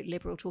quote unquote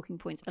liberal talking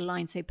points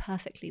align so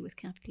perfectly with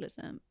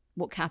capitalism,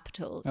 what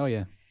capital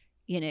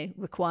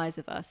requires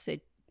of us. So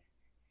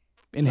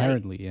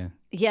inherently,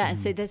 and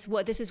so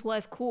this is why,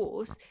 of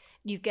course,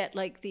 you get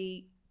like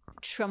the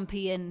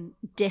Trumpian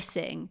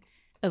dissing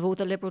of all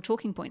the liberal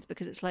talking points,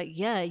 because it's like,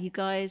 you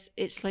guys,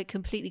 it's like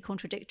completely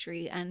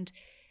contradictory. And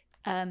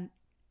you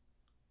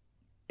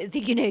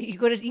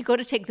got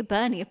to take the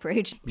Bernie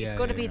approach. It's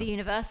got to be the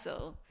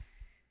universal,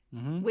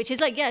 which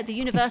is like, the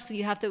universal.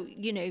 You have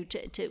the,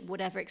 to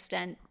whatever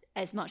extent,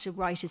 as much a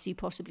right as you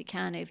possibly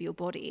can over your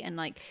body. And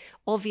like,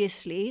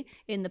 obviously,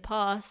 in the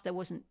past, there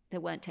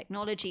weren't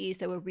technologies.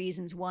 There were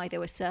reasons why there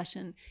were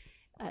certain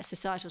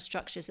societal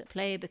structures at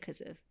play,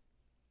 because of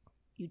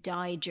you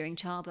died during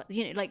childbirth.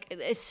 Like,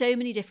 there's so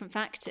many different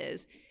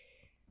factors.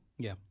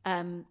 Yeah.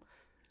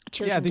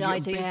 Children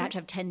died, so you had to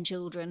have 10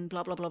 children.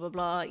 Blah blah blah blah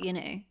blah.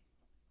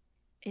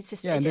 It's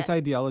just and this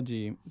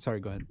ideology. Sorry,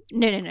 go ahead.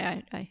 No,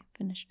 I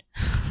finished.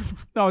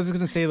 No, I was just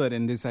gonna say that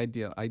in this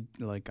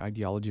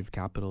ideology of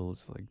capital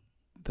is like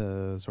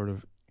the sort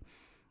of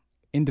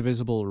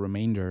indivisible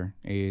remainder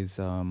is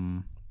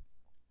the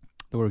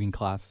working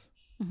class.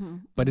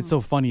 But it's so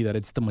funny that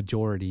it's the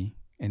majority,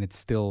 and it's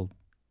still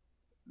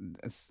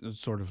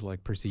sort of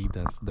like perceived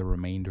as the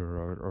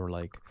remainder, or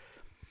like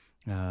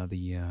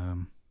the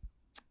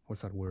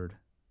what's that word?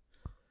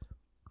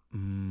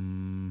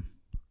 No,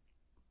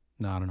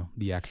 I don't know,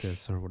 the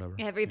excess or whatever.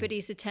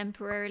 Everybody's a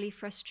temporarily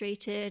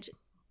frustrated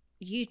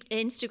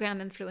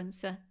Instagram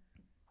influencer.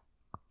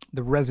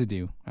 The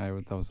residue.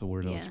 That was the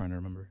word I was trying to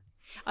remember.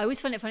 I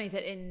always find it funny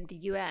that in the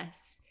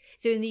US,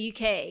 so in the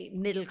UK,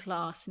 middle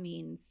class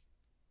means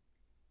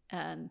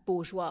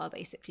bourgeois,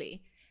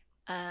 basically.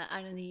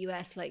 And in the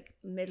US, like,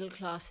 middle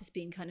class has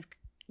been kind of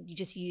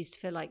just used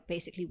for like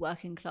basically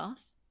working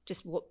class,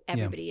 just what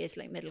everybody is,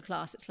 like middle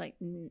class. It's like,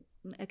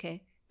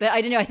 okay. But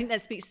I don't know, I think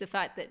that speaks to the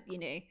fact that,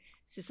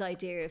 it's this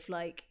idea of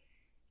like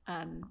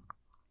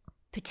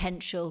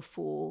potential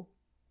for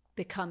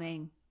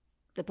becoming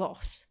the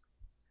boss.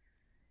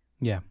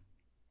 Yeah.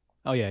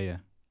 Oh yeah.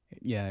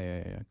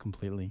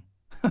 Completely.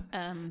 But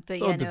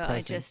so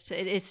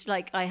depressing. It's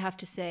like, I have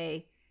to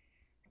say,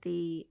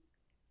 the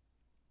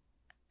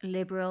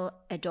liberal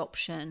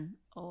adoption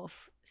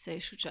of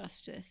social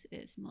justice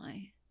is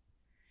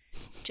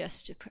it's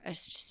just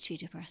too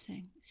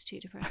depressing. It's too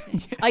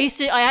depressing. I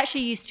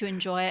actually used to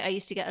enjoy it. I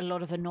used to get a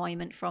lot of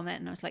annoyment from it,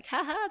 and I was like,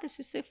 ha ha, this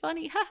is so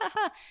funny, ha ha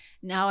ha.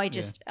 Now it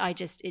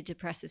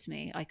depresses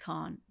me. I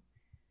can't.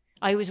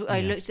 I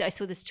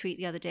saw this tweet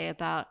the other day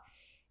about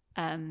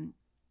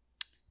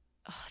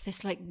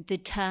this, like, the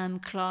term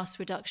class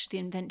reduction, the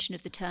invention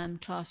of the term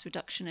class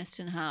reductionist,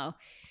 and how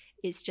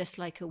it's just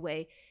like a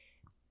way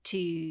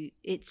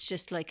it's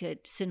just like a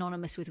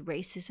synonymous with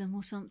racism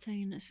or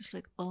something. And it's just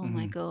like, oh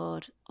my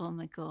God.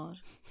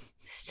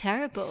 It's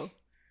terrible.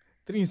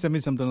 Didn't you send me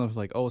something that was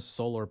like,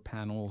 solar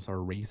panels are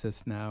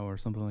racist now or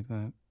something like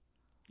that?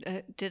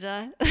 Did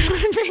I?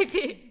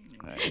 Maybe.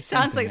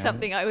 Sounds like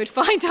something I would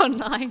find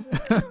online.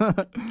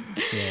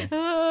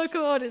 Oh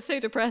God, it's so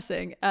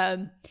depressing.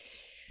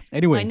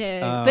 Anyway. I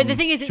know. But the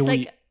thing is, it's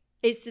like,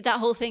 it's that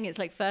whole thing. It's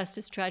like, first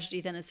as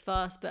tragedy, then as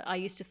farce. But I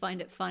used to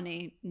find it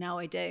funny. Now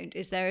I don't.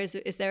 Is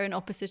there an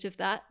opposite of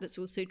that that's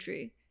also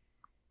true?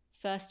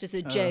 First as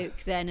a joke,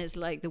 then as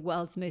like the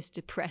world's most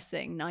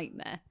depressing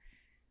nightmare.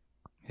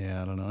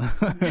 Yeah, I don't know.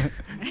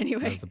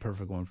 Anyway, that's the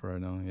perfect one for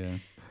right now. Yeah.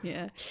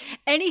 Yeah.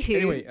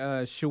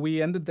 Anyway, should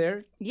we end it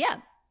there? Yeah,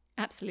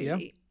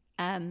 absolutely.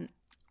 Yeah.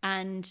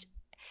 And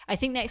I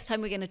think next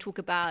time we're going to talk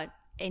about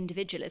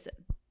individualism.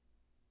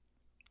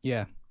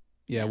 Yeah.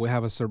 Yeah, we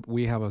have a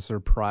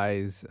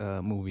surprise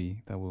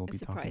movie that we'll be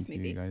talking to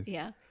you guys.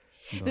 Yeah,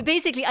 but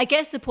basically, I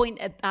guess the point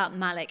about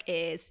Malick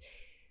is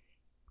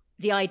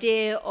the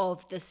idea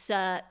of the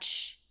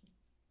search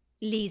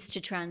leads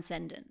to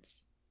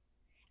transcendence,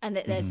 and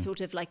that there's sort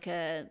of like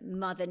a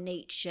Mother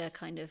Nature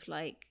kind of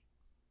like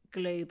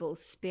global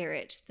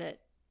spirit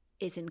that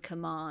is in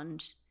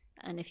command,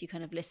 and if you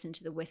kind of listen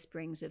to the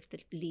whisperings of the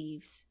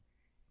leaves,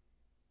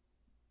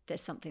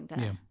 there's something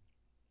there.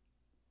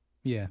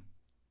 Yeah.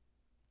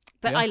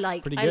 But I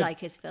like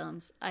his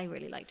films. I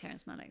really like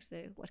Terrence Malick,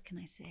 so what can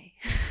I say?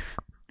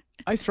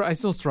 I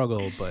still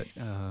struggle, but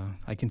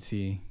I can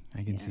see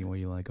why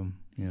you like him.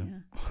 Yeah.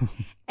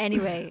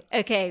 Anyway,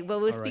 okay.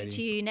 Well, we'll speak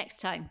to you next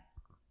time.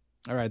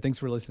 All right. Thanks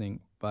for listening.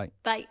 Bye.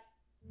 Bye.